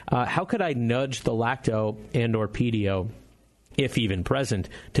is, how could I nudge the lacto and or pedio, if even present,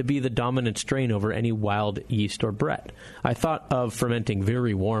 to be the dominant strain over any wild yeast or Brett? I thought of fermenting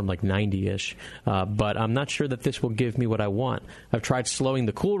very warm, like 90-ish, but I'm not sure that this will give me what I want. I've tried slowing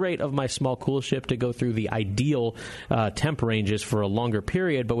the cool rate of my small coolship to go through the ideal temp ranges for a longer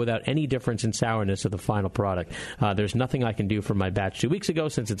period, but without any difference in sourness of the final product. There's nothing I can do for my batch 2 weeks ago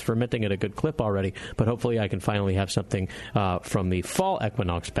since it's fermenting at a good clip already, but hopefully I can finally have something from the fall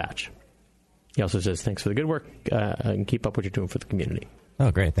equinox batch. He also says, thanks for the good work, and keep up what you're doing for the community.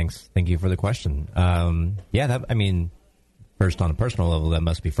 Oh, great. Thanks. Thank you for the question. First, on a personal level, that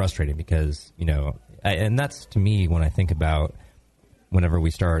must be frustrating because, and that's to me when I think about whenever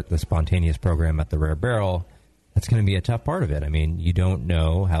we start the spontaneous program at the Rare Barrel, that's going to be a tough part of it. I mean, you don't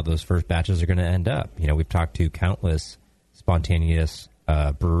know how those first batches are going to end up. We've talked to countless spontaneous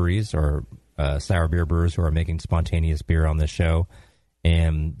breweries or sour beer brewers who are making spontaneous beer on this show.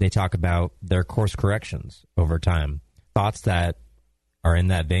 And they talk about their course corrections over time. Thoughts that are in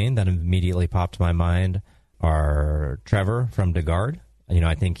that vein that immediately popped to my mind are Trevor from DeGard.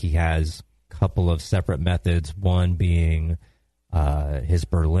 I think he has a couple of separate methods, one being his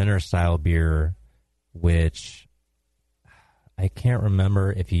Berliner-style beer, which I can't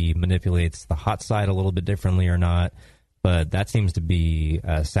remember if he manipulates the hot side a little bit differently or not, but that seems to be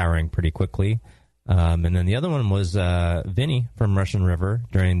souring pretty quickly. And then the other one was Vinny from Russian River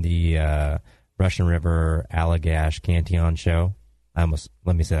during the Russian River Allagash Cantillon show.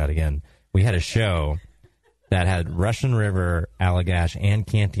 Let me say that again. We had a show that had Russian River, Allagash, and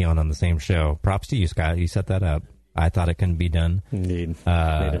Cantillon on the same show. Props to you, Scott. You set that up. I thought it couldn't be done. Indeed.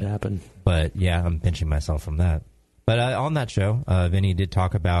 Made it happen. But, yeah, I'm pinching myself from that. But on that show, Vinny did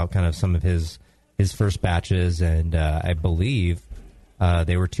talk about kind of some of his first batches, and I believe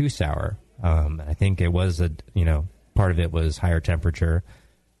they were too sour. I think it was part of it was higher temperature,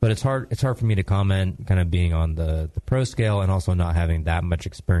 but it's hard for me to comment kind of being on the pro scale and also not having that much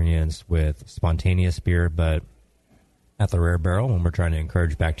experience with spontaneous beer. But at the Rare Barrel, when we're trying to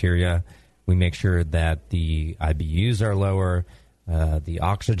encourage bacteria, we make sure that the IBUs are lower, the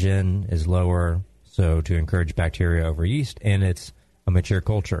oxygen is lower, so to encourage bacteria over yeast, and it's a mature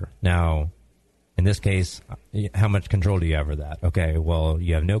culture. Now, in this case, how much control do you have over that? Okay, well,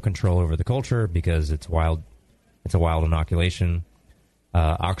 you have no control over the culture because it's wild. It's a wild inoculation.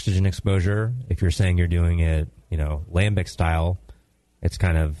 Oxygen exposure, if you're saying you're doing it, lambic style, it's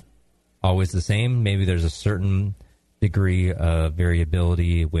kind of always the same. Maybe there's a certain degree of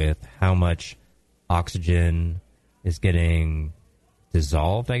variability with how much oxygen is getting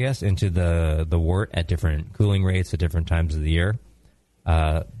dissolved, I guess, into the wort at different cooling rates at different times of the year.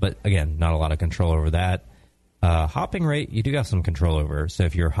 But again, not a lot of control over that. Hopping rate, you do have some control over. So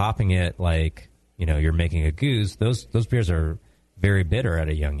if you're hopping it like, you're making a goose, those beers are very bitter at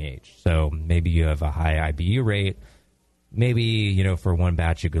a young age. So maybe you have a high IBU rate. Maybe, for one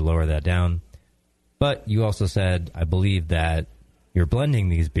batch, you could lower that down. But you also said, I believe, that you're blending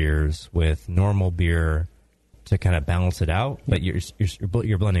these beers with normal beer to kind of balance it out, but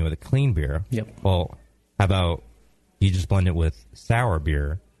you're blending with a clean beer. Yep. Well, how about you just blend it with sour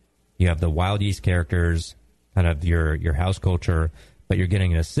beer? You have the wild yeast characters, kind of your house culture, but you're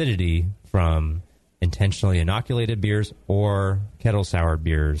getting an acidity from intentionally inoculated beers or kettle soured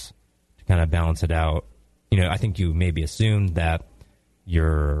beers to kind of balance it out. I think you maybe assumed that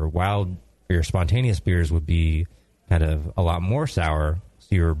your wild or your spontaneous beers would be kind of a lot more sour.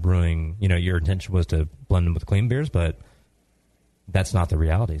 So you're brewing, your intention was to blend them with clean beers, but that's not the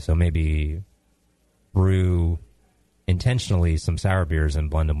reality. So maybe brew intentionally some sour beers and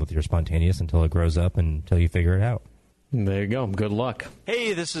blend them with your spontaneous until it grows up and until you figure it out. There you go. Good luck.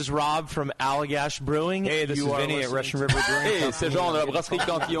 Hey, this is Rob from Allagash Brewing. Hey, this is Vinny at Russian River Brewing. Hey, c'est Jean de la Brasserie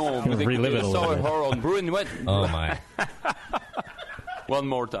Cantillon. Vous écoutez Sour Horror on Brewing. Oh, my. One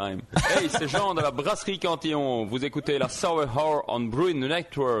more time. Hey, c'est Jean de la Brasserie Cantillon. Vous écoutez la Sour Horror on Brewing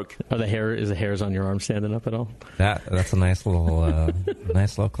Network. Is the hairs on your arm standing up at all? That's a nice little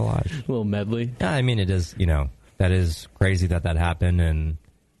collage. A little medley. Yeah, I mean, it is, that is crazy that happened, and,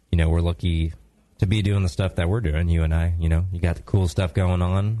 we're lucky to be doing the stuff that we're doing, you and I. You got the cool stuff going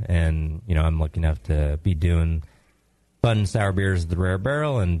on, and, I'm lucky enough to be doing fun sour beers at the Rare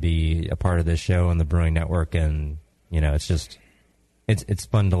Barrel and be a part of this show on the Brewing Network, and, it's just... It's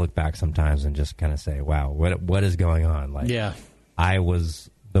fun to look back sometimes and just kind of say, wow, what is going on? Like, yeah. I was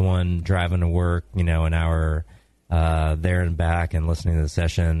the one driving to work, an hour there and back and listening to the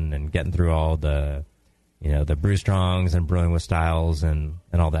session and getting through all the, the brew strongs and brewing with styles and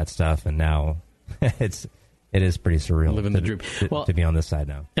all that stuff. And now it is pretty surreal living the dream. To be on this side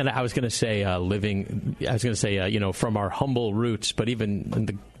now. And I was going to say from our humble roots, but even in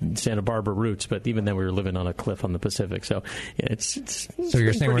the Santa Barbara roots, but even then we were living on a cliff on the Pacific. So it's so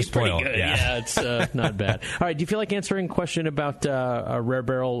you're saying we're spoiled. Yeah, it's not bad. All right. Do you feel like answering a question about a Rare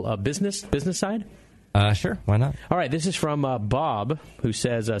Barrel business side? Sure, why not? All right, this is from Bob, who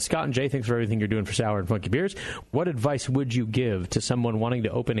says, Scott and Jay, thanks for everything you're doing for sour and funky beers. What advice would you give to someone wanting to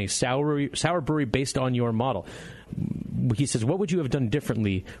open a sour brewery based on your model? He says, what would you have done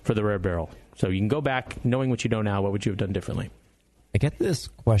differently for the Rare Barrel? So you can go back, knowing what you know now, what would you have done differently? I get this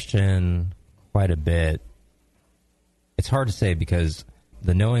question quite a bit. It's hard to say because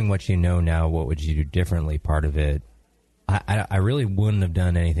the knowing what you know now, what would you do differently part of it, I really wouldn't have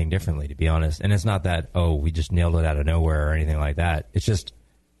done anything differently, to be honest. And it's not that, we just nailed it out of nowhere or anything like that. It's just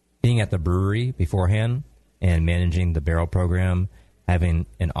being at the brewery beforehand and managing the barrel program, having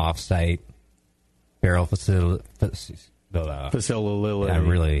an off-site barrel facility. I'm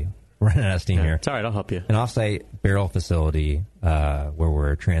really running out of steam here. It's all right, I'll help you. An off-site barrel facility where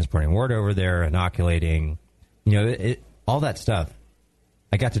we're transporting wort over there, inoculating, all that stuff.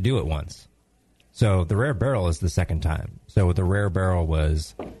 I got to do it once. So the Rare Barrel is the second time. So the Rare Barrel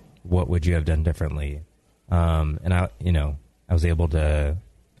was, what would you have done differently? And I was able to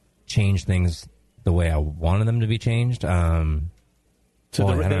change things the way I wanted them to be changed. In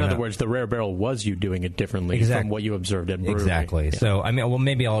other words, the Rare Barrel was you doing it differently from what you observed at brewery. Exactly. Yeah. So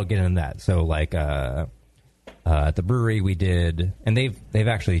maybe I'll get into that. So at the brewery we did, and they've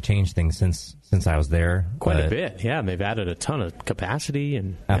actually changed things since I was there. Quite a bit, yeah. And they've added a ton of capacity,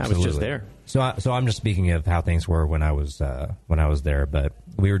 and I was just there. So I'm just speaking of how things were when I was there. But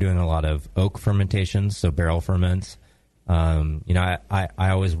we were doing a lot of oak fermentations, so barrel ferments. I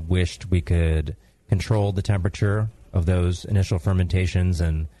always wished we could control the temperature of those initial fermentations,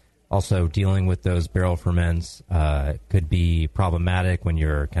 and also dealing with those barrel ferments could be problematic when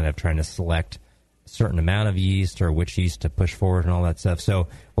you're kind of trying to select a certain amount of yeast or which yeast to push forward and all that stuff. So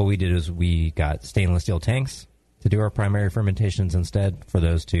what we did is we got stainless steel tanks to do our primary fermentations instead for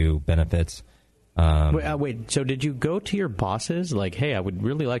those two benefits. Wait, so did you go to your bosses like, hey, I would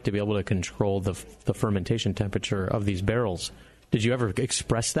really like to be able to control the fermentation temperature of these barrels? Did you ever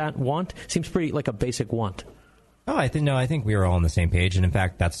express that want? Seems pretty like a basic want. Oh, I think we were all on the same page, and in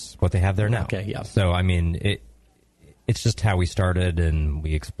fact, that's what they have there now. Okay, yeah. So, I mean, it's just how we started, and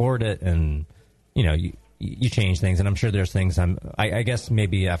we explored it, and, you change things, and I'm sure there's things I guess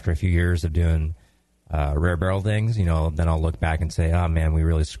maybe after a few years of doing Rare Barrel things, then I'll look back and say, oh, man, we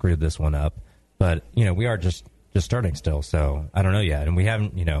really screwed this one up. But, we are just starting still, so I don't know yet, and we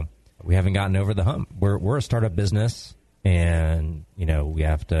haven't gotten over the hump. We're a startup business, and, we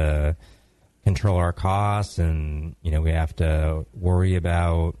have to control our costs, and we have to worry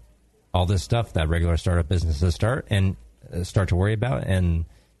about all this stuff that regular startup businesses start to worry about. And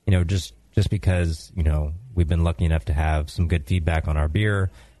just because we've been lucky enough to have some good feedback on our beer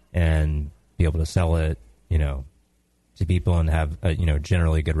and be able to sell it to people and have a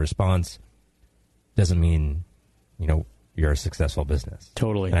generally good response doesn't mean you're a successful business.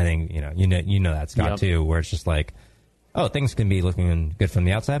 Totally. And I think, you know that, Scott, too, where it's just like, oh, things can be looking good from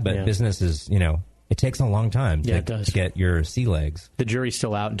the outside, but business is, it takes a long time to get your sea legs. The jury's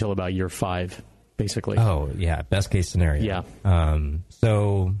still out until about year 5, basically. Oh, yeah. Best case scenario. Yeah.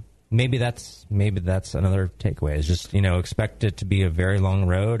 So maybe that's another takeaway is just, expect it to be a very long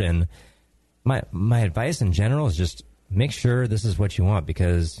road. And my advice in general is just make sure this is what you want,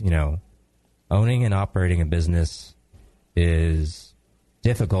 because, owning and operating a business is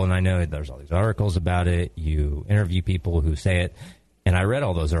difficult. And I know there's all these articles about it. You interview people who say it. And I read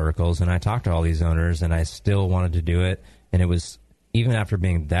all those articles and I talked to all these owners and I still wanted to do it. And it was, even after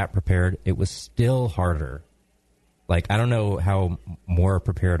being that prepared, it was still harder. Like, I don't know how more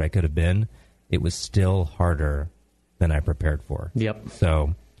prepared I could have been. It was still harder than I prepared for. Yep.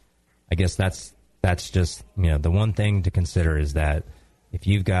 So I guess that's just, the one thing to consider is that if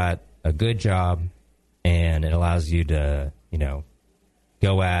you've got a good job and it allows you to,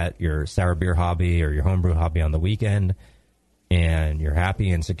 go at your sour beer hobby or your homebrew hobby on the weekend and you're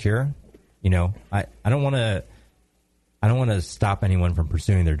happy and secure, I don't want to stop anyone from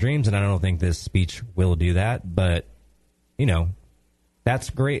pursuing their dreams, and I don't think this speech will do that, but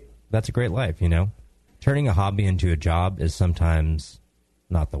that's great. That's a great life, Turning a hobby into a job is sometimes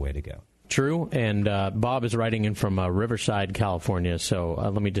not the way to go. True, and Bob is writing in from Riverside, California, so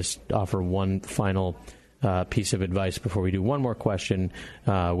let me just offer one final piece of advice before we do one more question,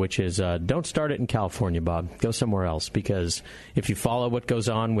 which is don't start it in California, Bob. Go somewhere else, because if you follow what goes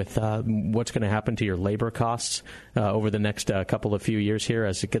on with what's going to happen to your labor costs over the next couple of few years here,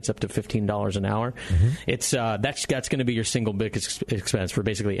 as it gets up to $15 an hour, it's that's going to be your single biggest expense for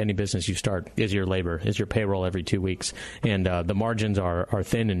basically any business you start, is your labor, is your payroll every 2 weeks. And the margins are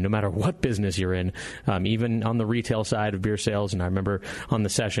thin, and no matter what business you're in, even on the retail side of beer sales, and I remember on the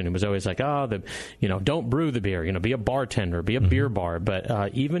session, it was always like, don't brew the beer, be a bartender, be a beer bar.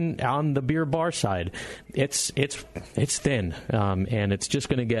 But even on the beer bar side, it's thin, and it's just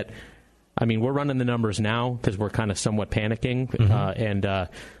going to get. I mean, we're running the numbers now because we're kind of somewhat panicking, and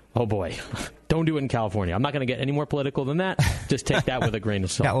oh boy, don't do it in California. I'm not going to get any more political than that. Just take that with a grain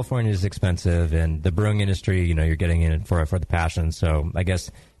of salt. California is expensive, and the brewing industry, you're getting in for the passion. So I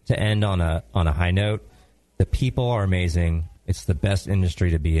guess to end on a high note, the people are amazing. It's the best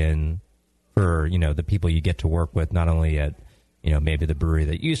industry to be in for, the people you get to work with, not only at, maybe the brewery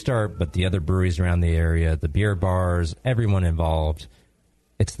that you start, but the other breweries around the area, the beer bars, everyone involved.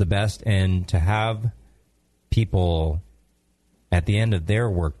 It's the best. And to have people at the end of their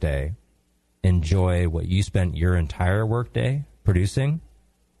workday enjoy what you spent your entire workday producing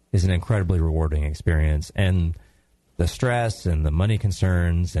is an incredibly rewarding experience. And the stress and the money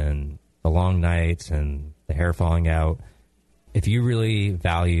concerns and the long nights and the hair falling out, if you really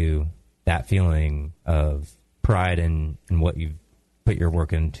value that feeling of pride in what you've put your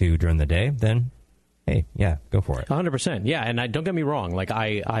work into during the day, then hey, yeah, go for it. 100%. Yeah, and don't get me wrong. Like,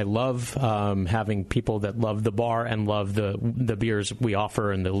 I love having people that love the bar and love the beers we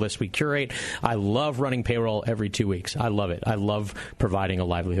offer and the list we curate. I love running payroll every 2 weeks. I love it. I love providing a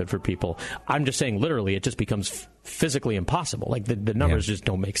livelihood for people. I'm just saying, literally, it just becomes physically impossible. Like, the numbers just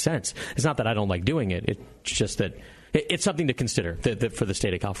don't make sense. It's not that I don't like doing it. It's just that it's something to consider for the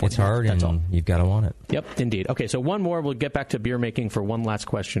state of California. It's hard, That's all. You've got to want it. Yep, indeed. Okay, so one more. We'll get back to beer making for one last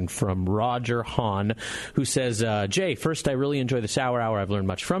question from Roger Hahn, who says, Jay, first, I really enjoy the Sour Hour. I've learned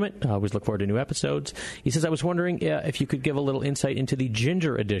much from it. I always look forward to new episodes. He says, I was wondering if you could give a little insight into the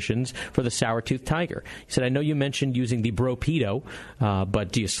ginger additions for the Sourtooth Tiger. He said, I know you mentioned using the Bropedo,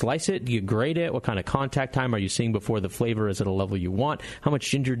 but do you slice it? Do you grate it? What kind of contact time are you seeing before the flavor is at a level you want? How much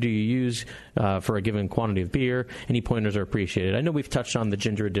ginger do you use for a given quantity of beer? Any pointers are appreciated. I know we've touched on the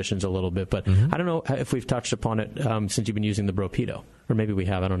ginger additions a little bit, but I don't know if we've touched upon it since you've been using the Bropedo. Or maybe we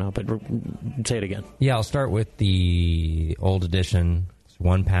have, I don't know, but say it again. Yeah, I'll start with the old edition. It's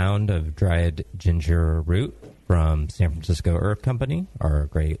 1 pound of dried ginger root from San Francisco Herb Company, our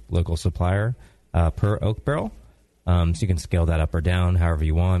great local supplier, per oak barrel. So you can scale that up or down however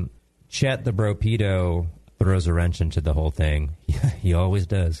you want. Chet, the Bropedo, throws a wrench into the whole thing. He always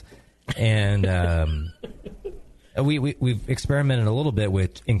does. And we've experimented a little bit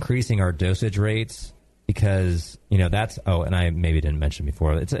with increasing our dosage rates because, that's, and I maybe didn't mention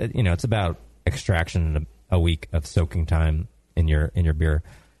before, it's about extraction in a week of soaking time in your beer.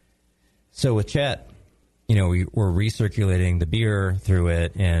 So with Chet, we're recirculating the beer through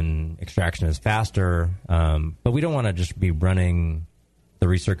it and extraction is faster. But we don't want to just be running the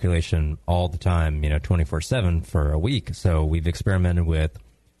recirculation all the time, 24/7 for a week. So we've experimented with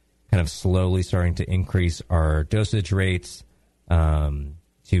kind of slowly starting to increase our dosage rates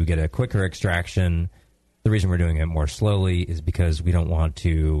to get a quicker extraction. the reason we're doing it more slowly is because we don't want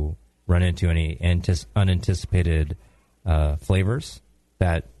to run into any unanticipated flavors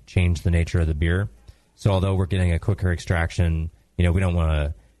that change the nature of the beer. So although we're getting a quicker extraction, we don't want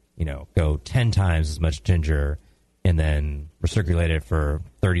to, go 10 times as much ginger and then recirculate it for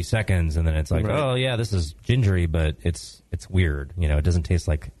 30 seconds. And then it's like, oh yeah, this is gingery, but it's weird. It doesn't taste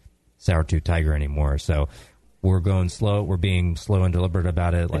like Sour Tooth Tiger anymore. So we're going slow. We're being slow and deliberate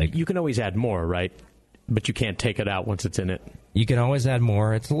about it. Like, you can always add more, right? But you can't take it out once it's in it. You can always add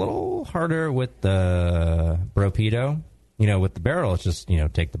more. It's a little harder with the Bropedo. With the barrel, it's just,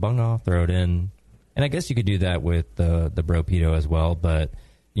 take the bung off, throw it in. And I guess you could do that with the Bropedo as well, but,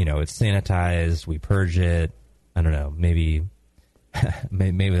 it's sanitized, we purge it. I don't know, maybe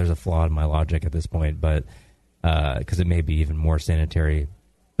there's a flaw in my logic at this point, but because it may be even more sanitary.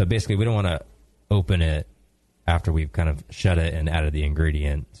 But basically, we don't want to open it after we've kind of shut it and added the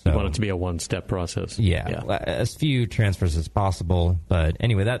ingredient. So you want it to be a one-step process. Yeah, as few transfers as possible. But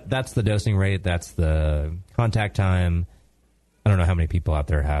anyway, that's the dosing rate. That's the contact time. I don't know how many people out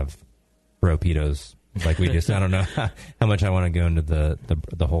there have Bropedos like we do. So I don't know how much I want to go into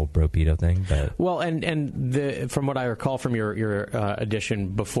the whole Bropedo thing. But and from what I recall from your edition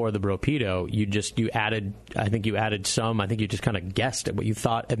before the Bropedo, you added some. I think you just kind of guessed at what you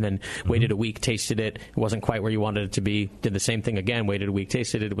thought, and then waited a week, tasted it. It wasn't quite where you wanted it to be. Did the same thing again. Waited a week,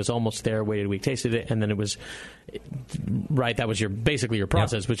 tasted it. It was almost there. Waited a week, tasted it, and then it was right. That was basically your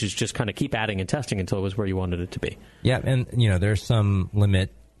process, which is just kind of keep adding and testing until it was where you wanted it to be. Yeah, and there's some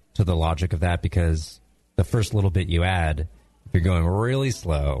limit to the logic of that, because the first little bit you add, if you're going really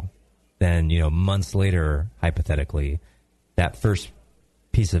slow, then months later, hypothetically, that first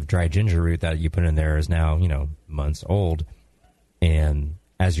piece of dry ginger root that you put in there is now months old, and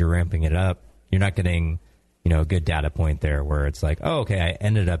as you're ramping it up, you're not getting a good data point there where it's like, oh, okay, I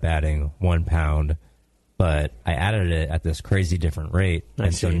ended up adding 1 pound, but I added it at this crazy different rate,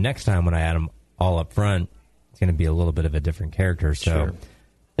 so next time when I add them all up front, it's going to be a little bit of a different character. So. Sure.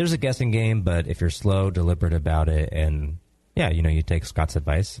 There's a guessing game, but if you're slow, deliberate about it, and you take Scott's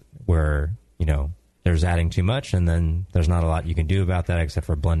advice where, there's adding too much, and then there's not a lot you can do about that except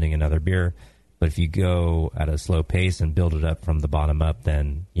for blending another beer. But if you go at a slow pace and build it up from the bottom up,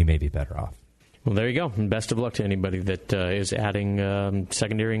 then you may be better off. Well, there you go. And best of luck to anybody that is adding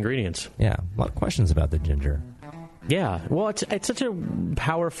secondary ingredients. Yeah, a lot of questions about the ginger. Yeah, well, it's such a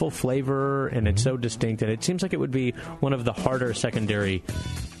powerful flavor, and it's so distinct, and it seems like it would be one of the harder secondary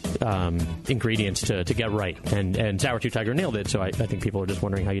ingredients to get right. And Sour Tooth Tiger nailed it, so I think people are just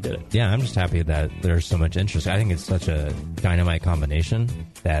wondering how you did it. Yeah, I'm just happy that there's so much interest. I think it's such a dynamite combination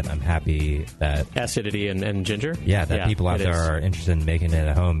that I'm happy that... Acidity and ginger? Yeah, that people out there are interested in making it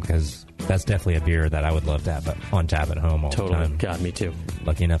at home, because that's definitely a beer that I would love to have on tap at home all the time. God, me too.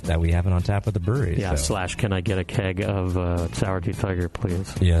 Lucky enough that we have it on tap at the brewery. Yeah, so. / can I get a keg of Sour Tooth Tiger,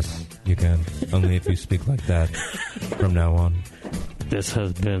 please? Yes, you can. Only if you speak like that from now on. This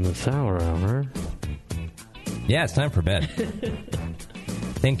has been the Sour Hour. Yeah, it's time for bed.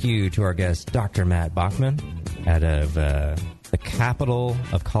 Thank you to our guest, Dr. Matt Bochman, out of the capital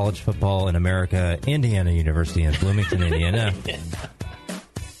of college football in America, Indiana University in Bloomington, Indiana.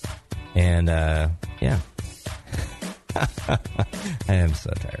 And, yeah. I am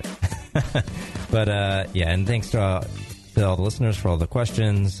so tired. But, and thanks to all the listeners for all the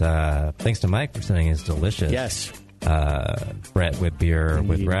questions. Thanks to Mike for sending his delicious Brett Whip beer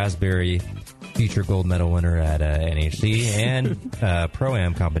with raspberry, future gold medal winner at NHC, and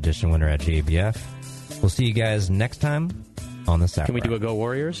Pro-Am competition winner at JBF. We'll see you guys next time on the Sour. Can we do a Go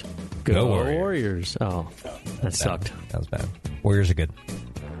Warriors? Go Warriors. Oh, that sucked. That was bad. Warriors are good.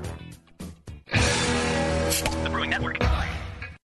 The Brewing Network.